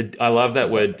 I love that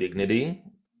Yeah. word dignity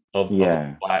of a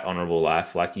Yeah. quiet, honorable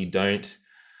life. Like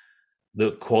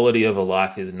the quality of a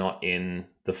life is not in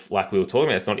like we were talking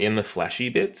about, it's not in the flashy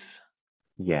bits.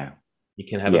 Yeah. You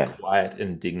can have a Yes. quiet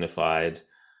and dignified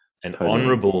and Totally.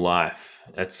 honorable life.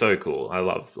 That's so cool. I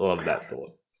love that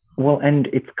thought. Well, and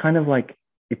it's kind of like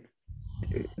it's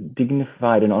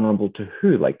dignified and honorable to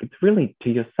who? Like it's really to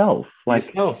yourself. Like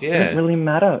Yourself, it doesn't yeah. really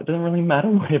matter. It doesn't really matter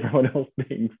what everyone else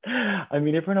thinks. I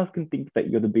mean, everyone else can think that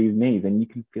you're the bee's knees and you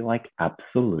can feel like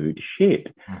absolute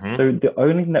shit. Hmm. So the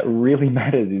only thing that really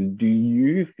matters is do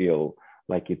you feel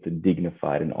like it's a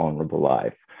dignified and honorable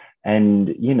life? And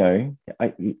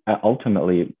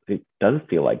ultimately, it does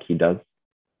feel like he does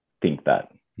think that.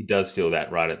 He does feel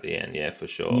that right at the end, yeah, for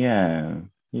sure. Yeah,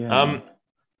 yeah. Um,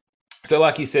 so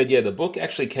like you said, yeah, the book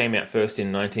actually came out first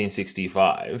in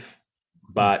 1965,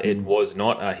 but it Hmm. was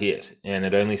not a hit, and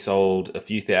it only sold a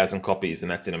few thousand copies,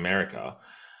 and that's in America.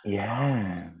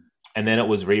 Yeah. And then it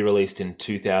was re-released in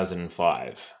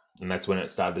 2005, and that's when it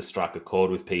started to strike a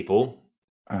chord with people.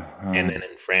 And Uh-huh. then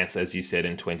in France, as you said,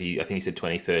 I think you said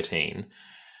 2013.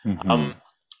 Hmm. Um,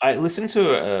 I listened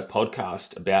to a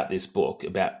podcast about this book,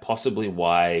 about possibly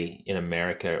why in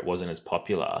America it wasn't as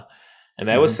popular. And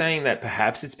they were Hmm. saying that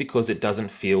perhaps it's because it doesn't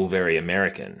feel very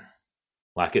American.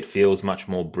 Like it feels much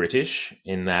more British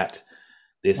in that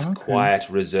this Okay. quiet,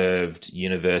 reserved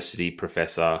university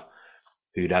professor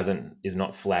who is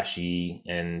not flashy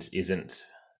and isn't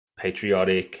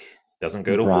patriotic, doesn't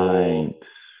go to war, Right.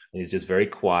 and is just very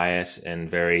quiet and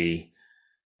very,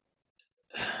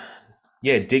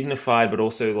 yeah, dignified, but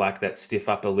also like that stiff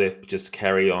upper lip, just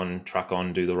carry on, truck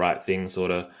on, do the right thing,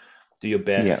 sort of do your Yeah.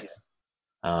 best.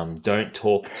 Don't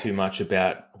talk too much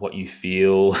about what you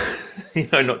feel,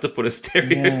 not to put a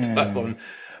stereotype Yeah. on.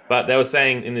 But they were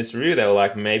saying in this review, they were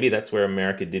like, maybe that's where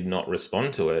America did not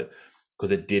respond to it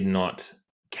because it did not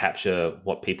capture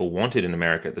what people wanted in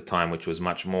America at the time, which was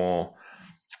much more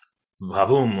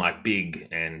boom, like big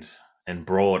and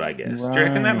broad, I guess. Do you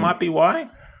reckon that Right. might be why?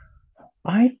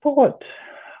 I thought,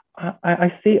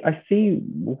 I see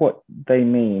what they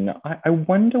mean. I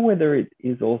wonder whether it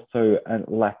is also a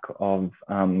lack of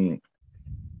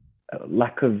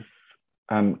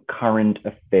current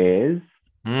affairs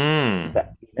Mm.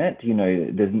 that in it. You know,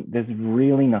 there's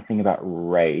really nothing about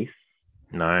race.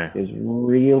 No. There's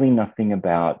really nothing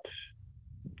about,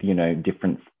 you know,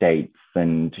 different states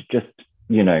and just,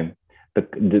 you know,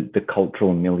 the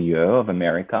cultural milieu of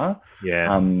America.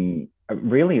 Yeah.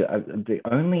 Really, the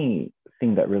only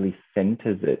thing that really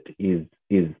centers it is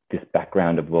this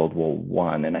background of World War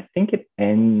One, and I think it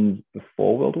ends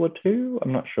before World War Two.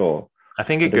 I'm not sure. I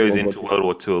think it But there's goes World War into Two. World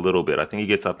War Two a little bit. I think he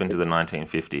gets up into the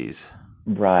 1950s.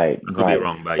 Right, I could be right.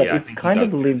 wrong, but But yeah, I it's think he kind does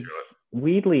of go lives through it.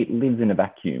 weirdly, it lives in a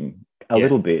vacuum a Yes.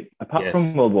 little bit, apart Yes.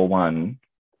 from World War One.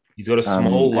 He's got a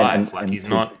small life. Like And he's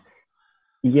not.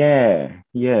 yeah,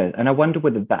 yeah. And I wonder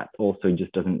whether that also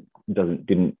just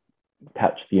didn't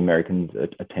catch the Americans'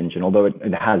 attention, although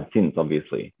it has since,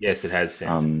 obviously. Yes, it has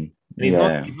sense. And he's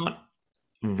not. Yeah. He's not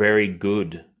very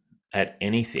good at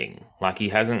anything. Like he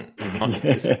hasn't. He's not.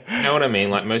 You know what I mean?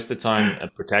 Like most of the time, a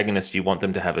protagonist, you want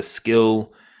them to have a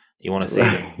skill. You want to see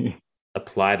them Right.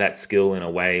 apply that skill in a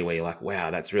way where you're like,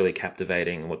 wow, that's really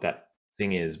captivating what that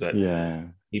thing is. But Yeah.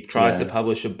 he tries to Yeah.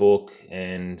 publish a book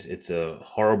and it's a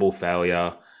horrible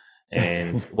failure.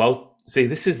 And well, see,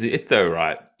 this is it though,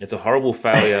 right? It's a horrible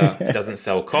failure. It doesn't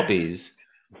sell copies.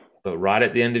 But right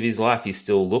at the end of his life, he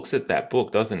still looks at that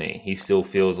book, doesn't he? He still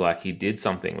feels like he did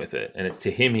something with it. And it's to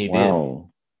him he did.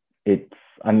 Wow. It's,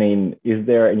 I mean, is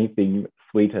there anything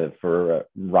sweeter for a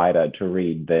writer to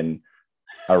read than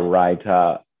a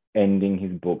writer ending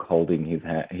his book holding his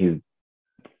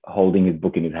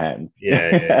book in his hands?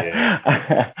 Yeah.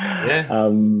 Yeah.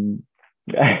 um,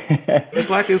 It was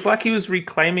like he was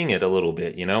reclaiming it a little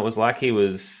bit, you know? It was like he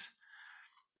was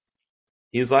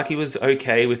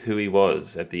okay with who he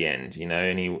was at the end, you know,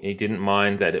 and he didn't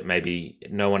mind that it maybe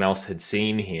no one else had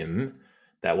seen him.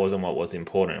 That wasn't what was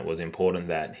important. It was important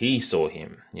that he saw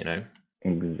him, you know?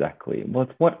 exactly.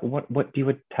 What do you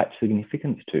attach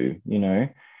significance to? You know,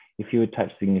 if you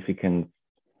attach significance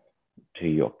to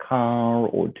your car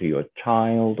or to your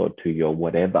child or to your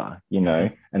whatever, you know,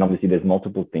 and obviously there's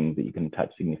multiple things that you can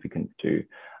attach significance to.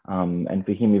 And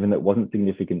for him, even though it wasn't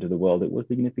significant to the world, it was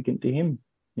significant to him.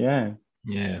 Yeah.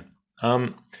 Yeah.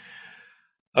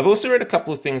 I've also read a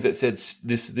couple of things that said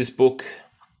this book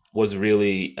was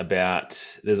really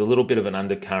about. There's a little bit of an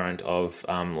undercurrent of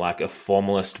like a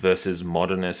formalist versus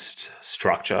modernist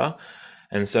structure,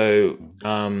 and so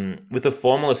with the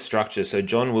formalist structure, so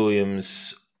John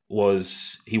Williams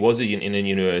in a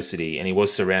university and he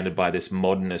was surrounded by this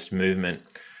modernist movement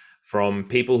from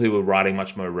people who were writing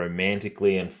much more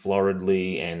romantically and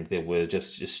floridly, and they were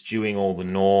just eschewing all the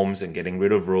norms and getting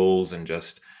rid of rules and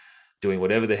just doing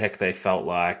whatever the heck they felt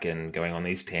like and going on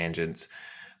these tangents.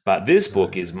 But this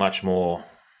book is much more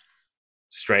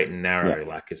straight and narrow. Yeah.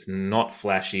 Like it's not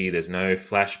flashy. There's no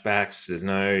flashbacks. There's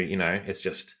no, it's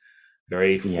just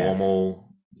very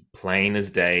formal, plain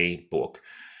as day book.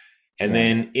 And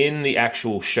then in the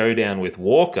actual showdown with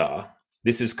Walker,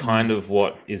 this is kind of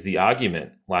what is the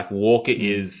argument. Like Walker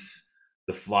is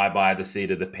the fly by the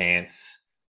seat of the pants.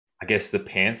 I guess the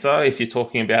pantser, if you're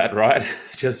talking about, right?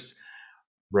 Just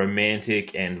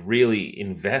romantic and really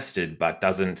invested, but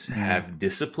doesn't have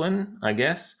discipline, I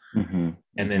guess. And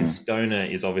then Stoner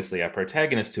is obviously our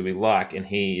protagonist who we like, and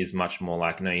he is much more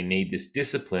like, no, you need this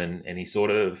discipline. And he sort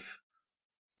of,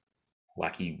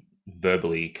 like he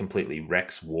verbally completely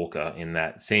wrecks Walker in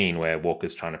that scene where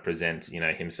Walker's trying to present,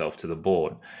 himself to the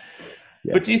board.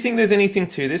 Yeah. But do you think there's anything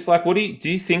to this? Like, what do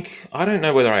you think? I don't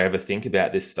know whether I ever think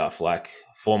about this stuff, like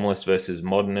formalist versus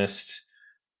modernist,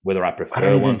 whether I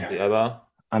prefer one to the other.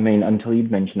 I mean, until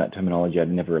you'd mentioned that terminology, I'd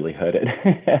never really heard it.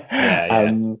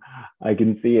 Yeah. I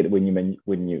can see it when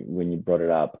you brought it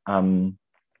up.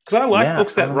 Because I like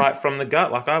books that write from the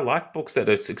gut. Like I like books that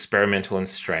are experimental and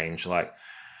strange. Like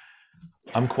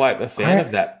I'm quite a fan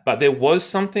of that. But there was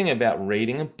something about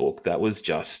reading a book that was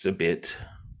just a bit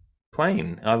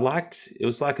plain. It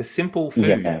was like a simple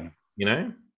food,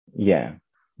 Yeah.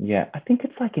 Yeah. I think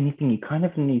it's like anything, you kind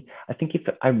of need. I think if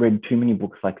I read too many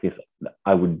books like this,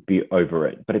 I would be over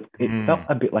it. But it felt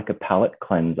a bit like a palate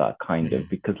cleanser, kind of,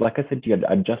 because like I said to you,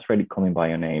 I just read Call Me By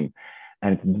Your Name,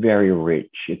 and it's very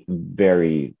rich. It's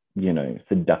very,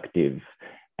 seductive.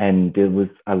 And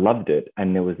I loved it.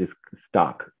 And there was this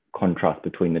stark contrast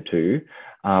between the two.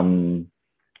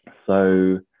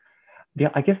 So yeah,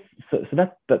 I guess so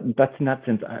that's in that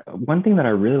sense. One thing that I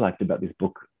really liked about this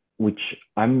book, which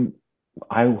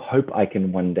I hope I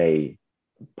can one day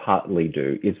partly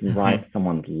do, is write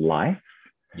someone's life.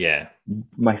 Yeah.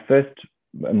 My first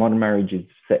Modern Marriage is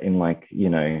set in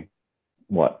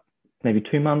maybe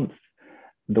 2 months.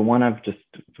 The one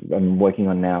I'm working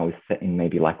on now is set in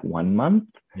maybe like 1 month.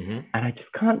 Mm-hmm. And I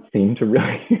just can't seem to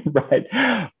really write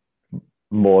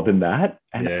more than that.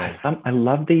 And I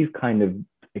love these kind of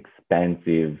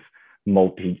expansive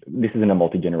this isn't a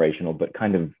multi-generational, but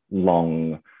kind of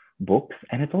long books.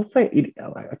 And it's also,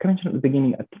 like I mentioned at the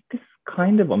beginning, I think this is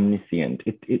kind of omniscient.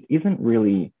 It isn't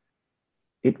really,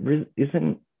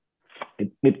 isn't,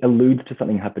 it alludes to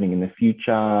something happening in the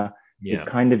future. Yeah. It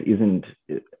kind of isn't,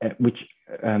 which,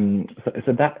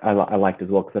 so that I liked as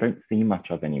well, because I don't see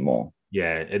much of anymore.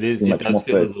 Yeah, it is. It does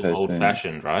feel a little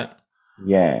old-fashioned, right?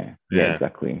 Yeah,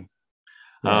 exactly.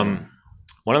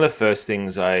 One of the first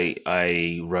things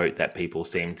I wrote that people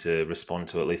seemed to respond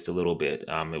to at least a little bit,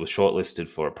 it was shortlisted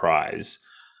for a prize,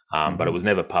 but it was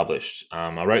never published.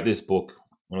 I wrote this book,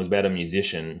 and it was about a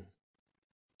musician.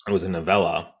 It was a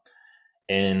novella,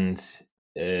 and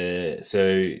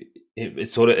so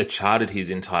it charted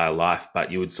his entire life,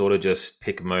 but you would sort of just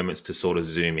pick moments to sort of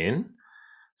zoom in.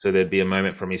 So there'd be a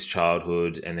moment from his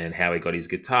childhood, and then how he got his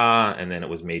guitar, and then it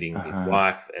was meeting his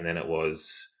wife, and then it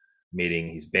was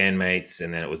meeting his bandmates,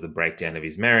 and then it was the breakdown of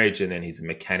his marriage, and then he's a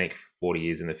mechanic 40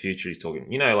 years in the future. He's talking,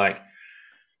 like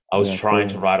I was trying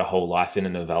to write a whole life in a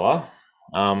novella.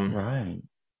 Right.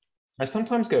 I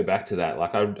sometimes go back to that.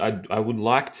 Like I would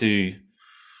like to,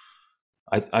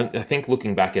 I think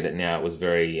looking back at it now, it was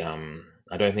very,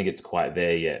 I don't think it's quite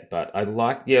there yet, but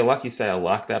like you say, I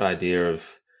like that idea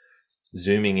of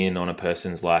zooming in on a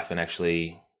person's life, and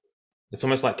actually it's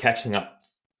almost like catching up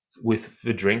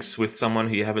for drinks with someone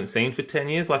who you haven't seen for 10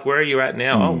 years. Like, where are you at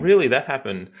now? Oh, really? That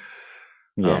happened.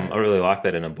 Yeah. I really like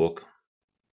that in a book.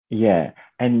 Yeah.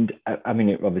 And I mean,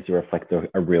 it obviously reflects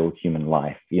a real human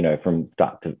life, from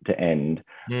start to end.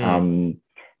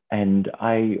 And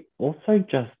I also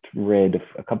just read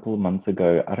a couple of months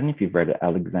ago, I don't know if you've read it,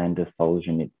 Alexander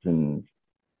Solzhenitsyn's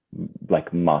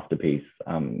like masterpiece,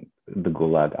 The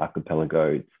Gulag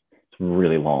Archipelago. It's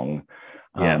really long.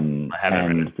 Yeah, I haven't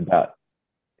read it. It's about,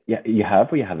 you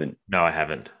have or you haven't? No, I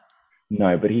haven't.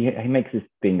 No, but he makes this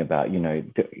thing about,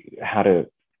 how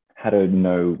to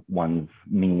know one's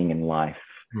meaning in life.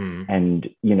 And,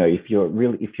 if you're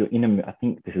in I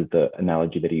think this is the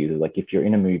analogy that he uses, like if you're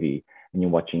in a movie and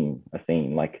you're watching a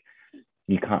scene, like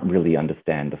you can't really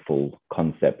understand the full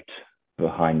concept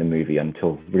behind the movie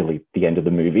until really the end of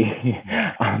the movie.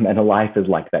 And a life is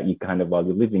like that. You kind of, while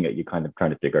you're living it, you're kind of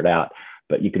trying to figure it out,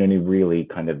 but you can only really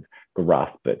kind of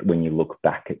grasp it when you look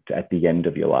back at the end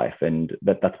of your life. And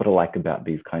that's what I like about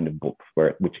these kind of books,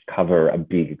 which cover a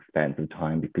big expanse of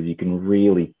time, because you can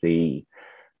really see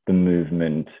the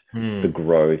movement, the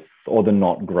growth, or the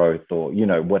not growth, or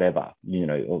whatever,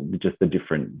 or just the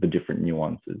different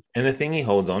nuances. And the thing he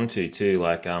holds on to too,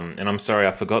 like and I'm sorry,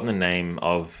 I've forgotten the name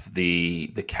of the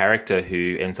character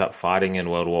who ends up fighting in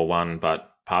World War I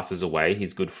but passes away,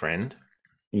 his good friend.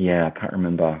 Yeah, I can't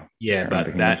remember. Yeah, but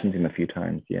he mentions him a few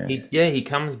times. Yeah, he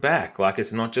comes back. Like,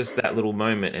 it's not just that little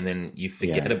moment and then you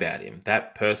forget about him.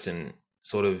 That person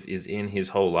sort of is in his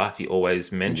whole life. He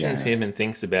always mentions him and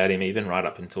thinks about him, even right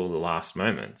up until the last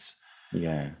moments.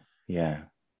 Yeah.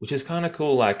 Which is kind of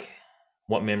cool, like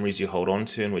what memories you hold on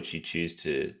to and which you choose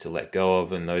to let go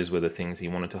of, and those were the things he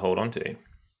wanted to hold on to.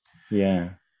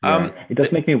 Yeah. It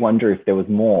does make me wonder if there was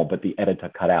more, but the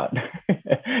editor cut out.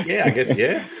 Yeah, I guess,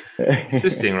 yeah.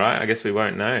 Interesting, right? I guess we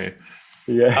won't know.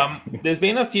 Yeah. There's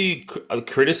been a few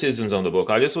criticisms on the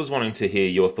book. I just was wanting to hear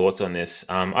your thoughts on this.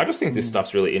 I just think this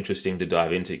stuff's really interesting to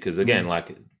dive into, because again,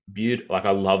 like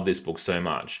I love this book so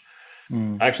much.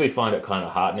 I actually find it kind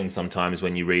of heartening sometimes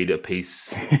when you read a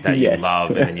piece that you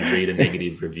love and then you read a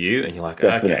negative review and you're like,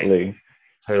 okay,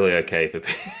 totally okay for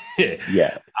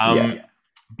yeah.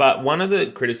 But one of the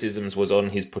criticisms was on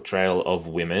his portrayal of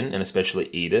women, and especially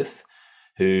Edith,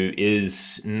 who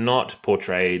is not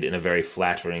portrayed in a very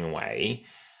flattering way.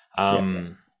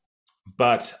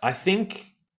 But I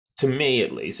think, to me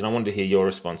at least, and I wanted to hear your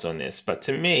response on this, but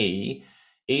to me,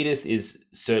 Edith is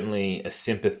certainly a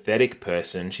sympathetic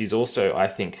person. She's also, I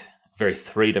think, a very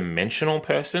three-dimensional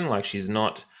person. Like, she's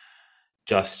not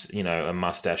just, a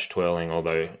mustache twirling,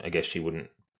 although I guess she wouldn't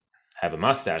have a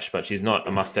mustache, but she's not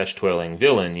a mustache twirling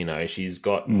villain. She's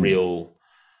got real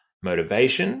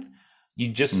motivation. You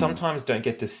just sometimes don't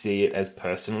get to see it as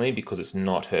personally because it's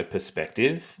not her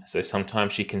perspective. So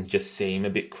sometimes she can just seem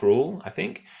a bit cruel, I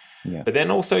think. Yeah. But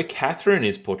then also Catherine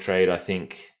is portrayed, I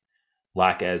think,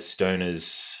 like as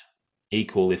Stoner's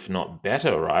equal, if not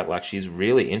better, right? Like, she's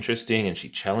really interesting and she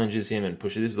challenges him and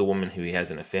pushes. This is the woman who he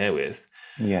has an affair with.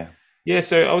 Yeah. Yeah.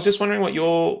 So I was just wondering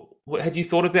what had you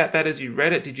thought about that as you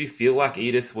read it? Did you feel like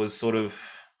Edith was sort of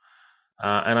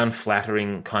an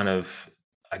unflattering kind of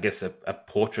I guess, a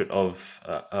portrait of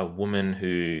a woman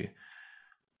who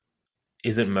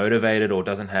isn't motivated or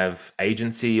doesn't have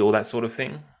agency or that sort of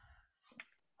thing?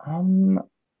 Um,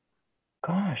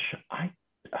 Gosh, I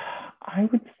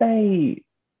would say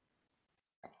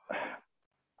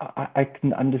I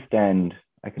can understand.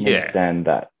 I can Yeah. understand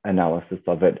that analysis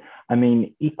of it. I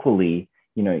mean, equally,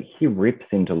 he rips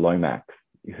into Lomax,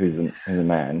 who's a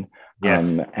man.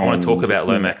 Yes. I want to talk And about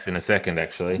Lomax in a second,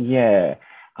 actually. yeah.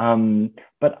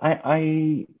 But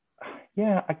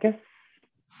yeah, I guess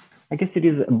it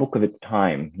is a book of its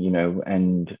time,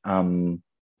 and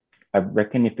I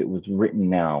reckon if it was written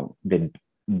now, then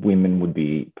women would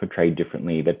be portrayed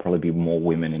differently. There'd probably be more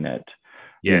women in it.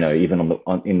 Yes. Even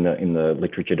in the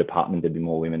literature department, there'd be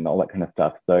more women, all that kind of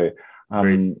stuff. So,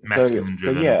 Very masculine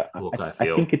driven yeah, book, I I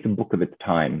feel. think it's a book of its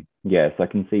time. Yeah, so I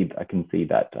can see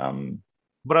that.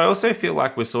 But I also feel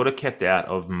like we're sort of kept out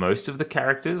of most of the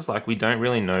characters. Like, we don't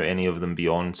really know any of them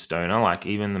beyond Stoner. Like,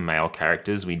 even the male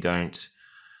characters, we don't.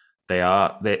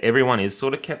 Everyone is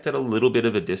sort of kept at a little bit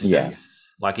of a distance. Yeah.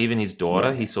 Like, even his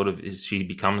daughter, Yeah. she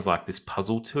becomes like this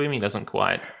puzzle to him. He doesn't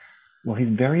quite. Well, he's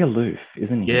very aloof,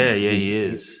 isn't he? Yeah, he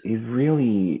is. He's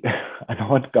really an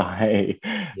odd guy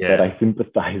Yeah. that I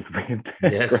sympathize with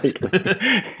Yes.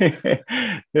 greatly.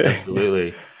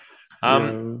 Absolutely.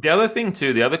 Yeah. The other thing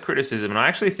too, the other criticism, and I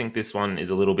actually think this one is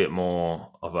a little bit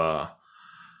more of a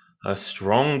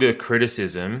stronger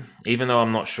criticism, even though I'm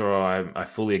not sure I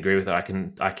fully agree with it.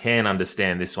 I can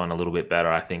understand this one a little bit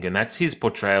better, I think, and that's his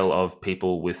portrayal of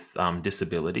people with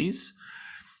disabilities.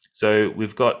 So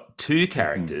we've got two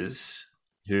characters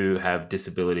who have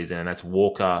disabilities, and that's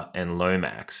Walker and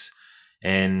Lomax,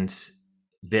 and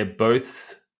they're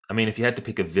both. I mean, if you had to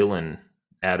pick a villain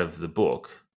out of the book,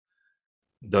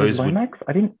 those Lomax.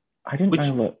 I didn't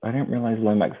realize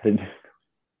Lomax had.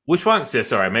 Which one? So,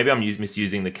 sorry, maybe I'm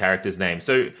misusing the character's name.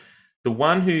 So the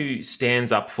one who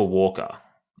stands up for Walker,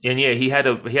 and yeah, he had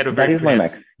a very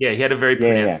pronounced, he had a very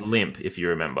pronounced limp, if you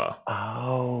remember.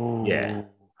 Oh. Yeah.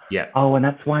 Oh, and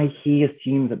that's why he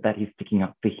assumes that he's sticking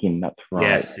up for him. That's right.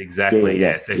 Yes, exactly.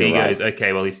 Yeah. So he goes, right.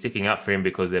 okay, well, he's sticking up for him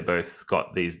because they've both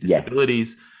got these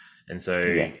disabilities, and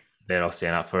so they'll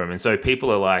stand up for him. And so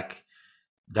people are like,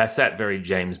 that's that very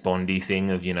James Bondy thing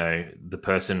of, the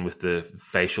person with the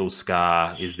facial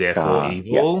scar is therefore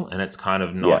evil, and it's kind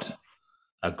of not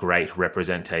a great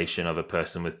representation of a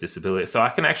person with disability. So I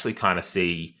can actually kind of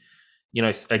see,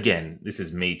 again, this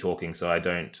is me talking, so I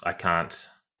can't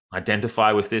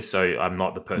identify with this, so I'm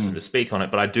not the person to speak on it,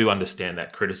 but I do understand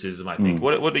that criticism, I think.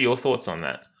 What are your thoughts on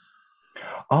that?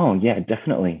 Oh, yeah,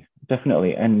 definitely.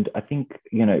 And I think,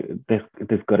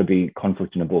 there's got to be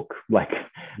conflict in a book. Like,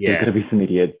 there's got to be some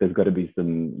idiots. There's got to be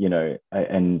some,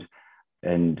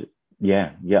 and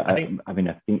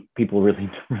I think people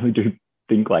really do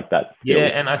think like that still. Yeah,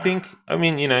 and I think,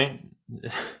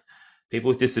 people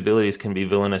with disabilities can be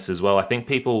villainous as well. I think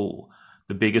the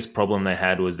biggest problem they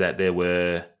had was that there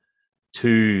were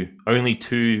only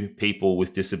two people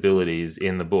with disabilities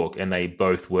in the book, and they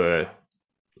both were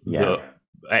the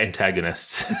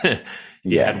antagonists.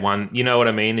 You had one, you know what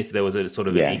I mean? If there was a sort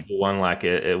of an equal one, like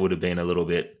it would have been a little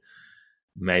bit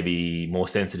maybe more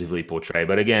sensitively portrayed.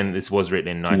 But again, this was written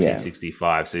in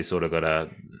 1965, so you sort of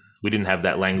we didn't have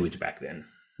that language back then.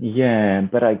 Yeah,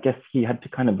 but I guess he had to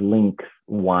kind of link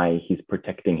why he's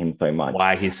protecting him so much.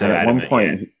 Why he's so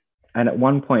adamant. And at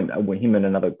one point, him and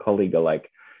another colleague are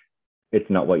like, it's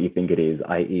not what you think it is,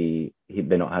 i.e.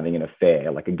 they're not having an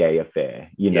affair, like a gay affair.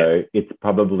 It's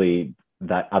probably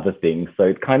that other thing. So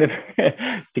it kind of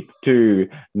sticks to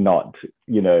not,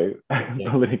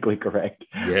 politically correct.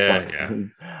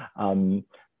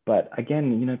 But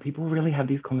again, people really have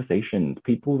these conversations.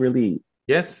 People really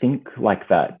think like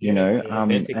that, and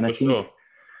I think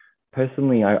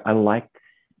personally, I like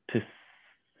to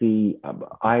see.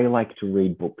 I like to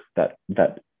read books that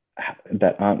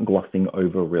aren't glossing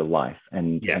over real life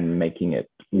and making it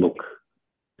look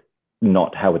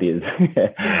not how it is.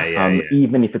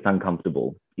 Even if it's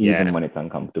uncomfortable, when it's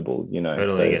uncomfortable,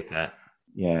 Totally get that.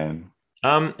 Yeah.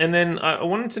 And then I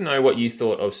wanted to know what you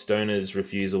thought of Stoner's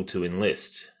refusal to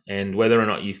enlist, and whether or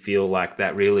not you feel like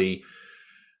that really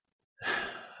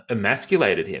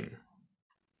emasculated him.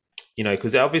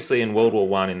 Because obviously in World War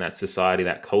One, in that society,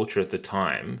 that culture at the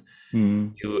time, I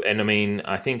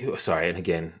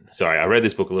read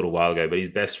this book a little while ago, but his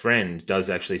best friend does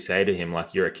actually say to him,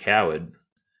 like, you're a coward.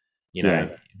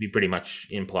 He pretty much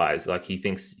implies, like, he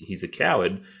thinks he's a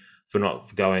coward for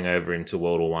not going over into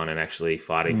World War One and actually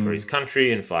fighting for his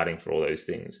country and fighting for all those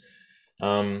things.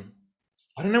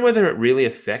 I don't know whether it really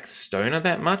affects Stoner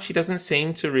that much. He doesn't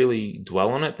seem to really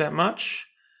dwell on it that much.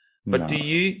 But do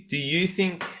you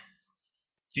think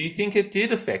Do you think it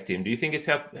did affect him? Do you think it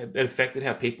affected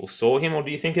how people saw him, or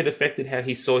do you think it affected how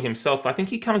he saw himself? I think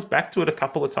he comes back to it a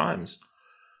couple of times.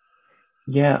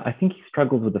 Yeah, I think he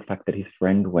struggled with the fact that his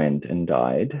friend went and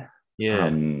died. Yeah.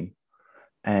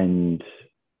 And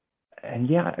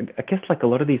yeah, I guess like a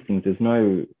lot of these things, there's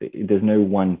no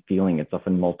one feeling. It's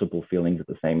often multiple feelings at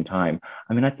the same time.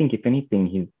 I mean, I think if anything,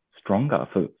 he's stronger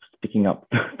for sticking up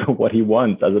for what he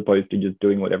wants, as opposed to just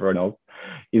doing what everyone else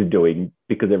is doing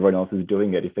because everyone else is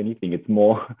doing it. If anything, it's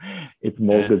more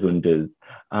Gesunders.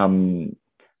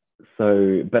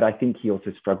 So, but I think he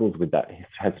also struggles with that. He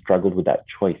has struggled with that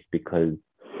choice because,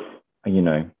 you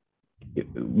know,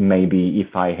 maybe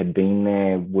if I had been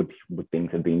there, would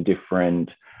things have been different?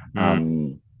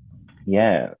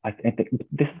 Yeah, I think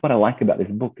this is what I like about this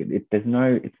book.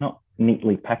 It's not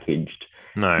neatly packaged.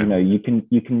 No, you know, you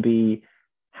can be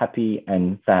happy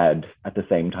and sad at the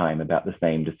same time about the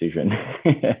same decision.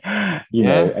 you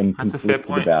know, and that's a fair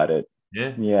point about it.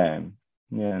 Yeah.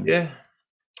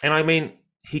 And I mean,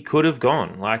 he could have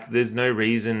gone. Like, there's no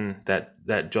reason that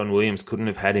John Williams couldn't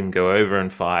have had him go over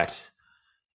and fight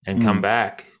and come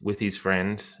back with his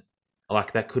friend.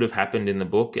 Like, that could have happened in the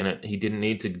book, and he didn't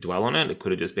need to dwell on it. It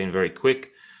could have just been very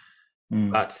quick.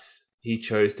 But he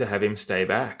chose to have him stay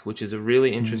back, which is a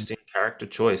really interesting character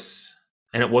choice.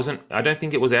 And I don't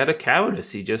think it was out of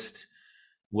cowardice. He just,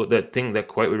 that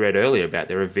quote we read earlier about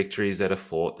there are victories that are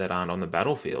fought that aren't on the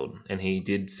battlefield. And he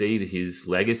did see his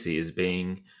legacy as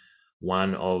being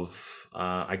one of,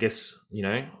 I guess, you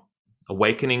know,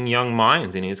 awakening young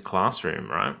minds in his classroom,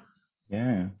 right?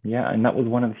 Yeah. And that was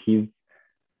one of his,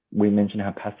 we mentioned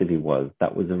how passive he was.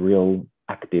 That was a real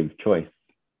active choice.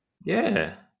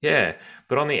 Yeah.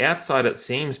 But on the outside, it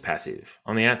seems passive.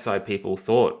 On the outside, people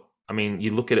thought, I mean,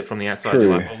 you look at it from the outside,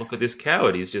 You're like, oh, look at this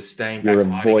coward. He's just staying back. You're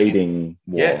avoiding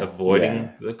war. Yeah, avoiding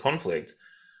the conflict.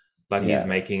 But he's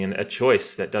making a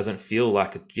choice that doesn't feel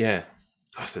like it. Yeah.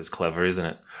 Gosh, that's clever, isn't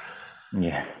it?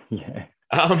 Yeah.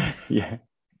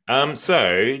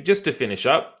 So just to finish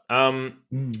up,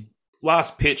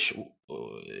 last pitch,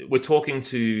 we're talking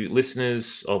to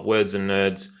listeners of Words and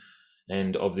Nerds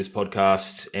and of this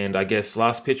podcast. And I guess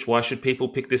last pitch, why should people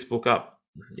pick this book up?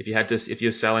 If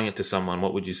you're selling it to someone,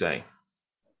 what would you say?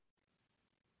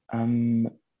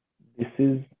 This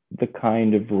is the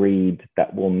kind of read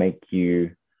that will make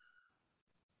you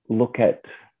look at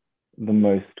the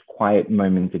most quiet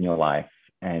moments in your life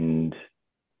and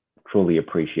truly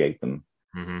appreciate them.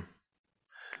 Mm-hmm.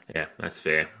 Yeah, that's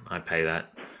fair. I pay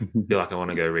that. I feel like I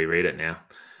want to go reread it now.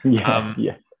 Yeah.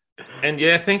 And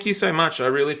thank you so much. I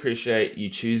really appreciate you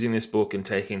choosing this book and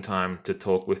taking time to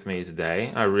talk with me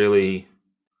today. I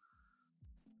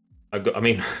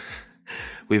mean,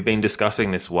 we've been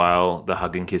discussing this while the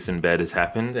hug and kiss in bed has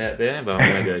happened out there, but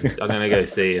I'm gonna go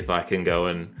see if I can go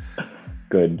and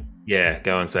go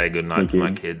and say goodnight to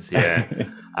my kids. Yeah.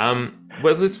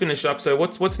 Well, let's finish up. So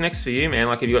what's next for you, man?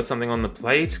 Like, have you got something on the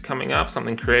plate coming up?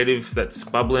 Something creative that's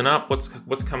bubbling up?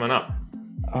 What's coming up?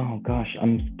 Oh gosh,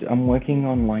 I'm working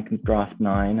on like draft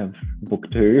 9 of book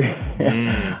 2.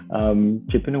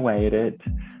 Chipping away at it.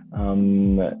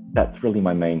 That's really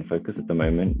my main focus at the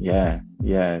moment. Yeah.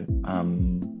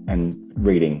 And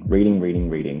reading.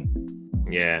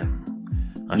 Yeah,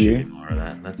 I should do more of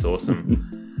that. That's awesome.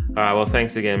 All right, well,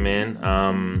 thanks again, man.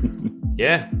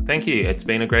 Thank you. It's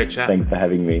been a great chat. Thanks for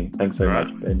having me. Thanks so much,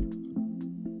 Ben.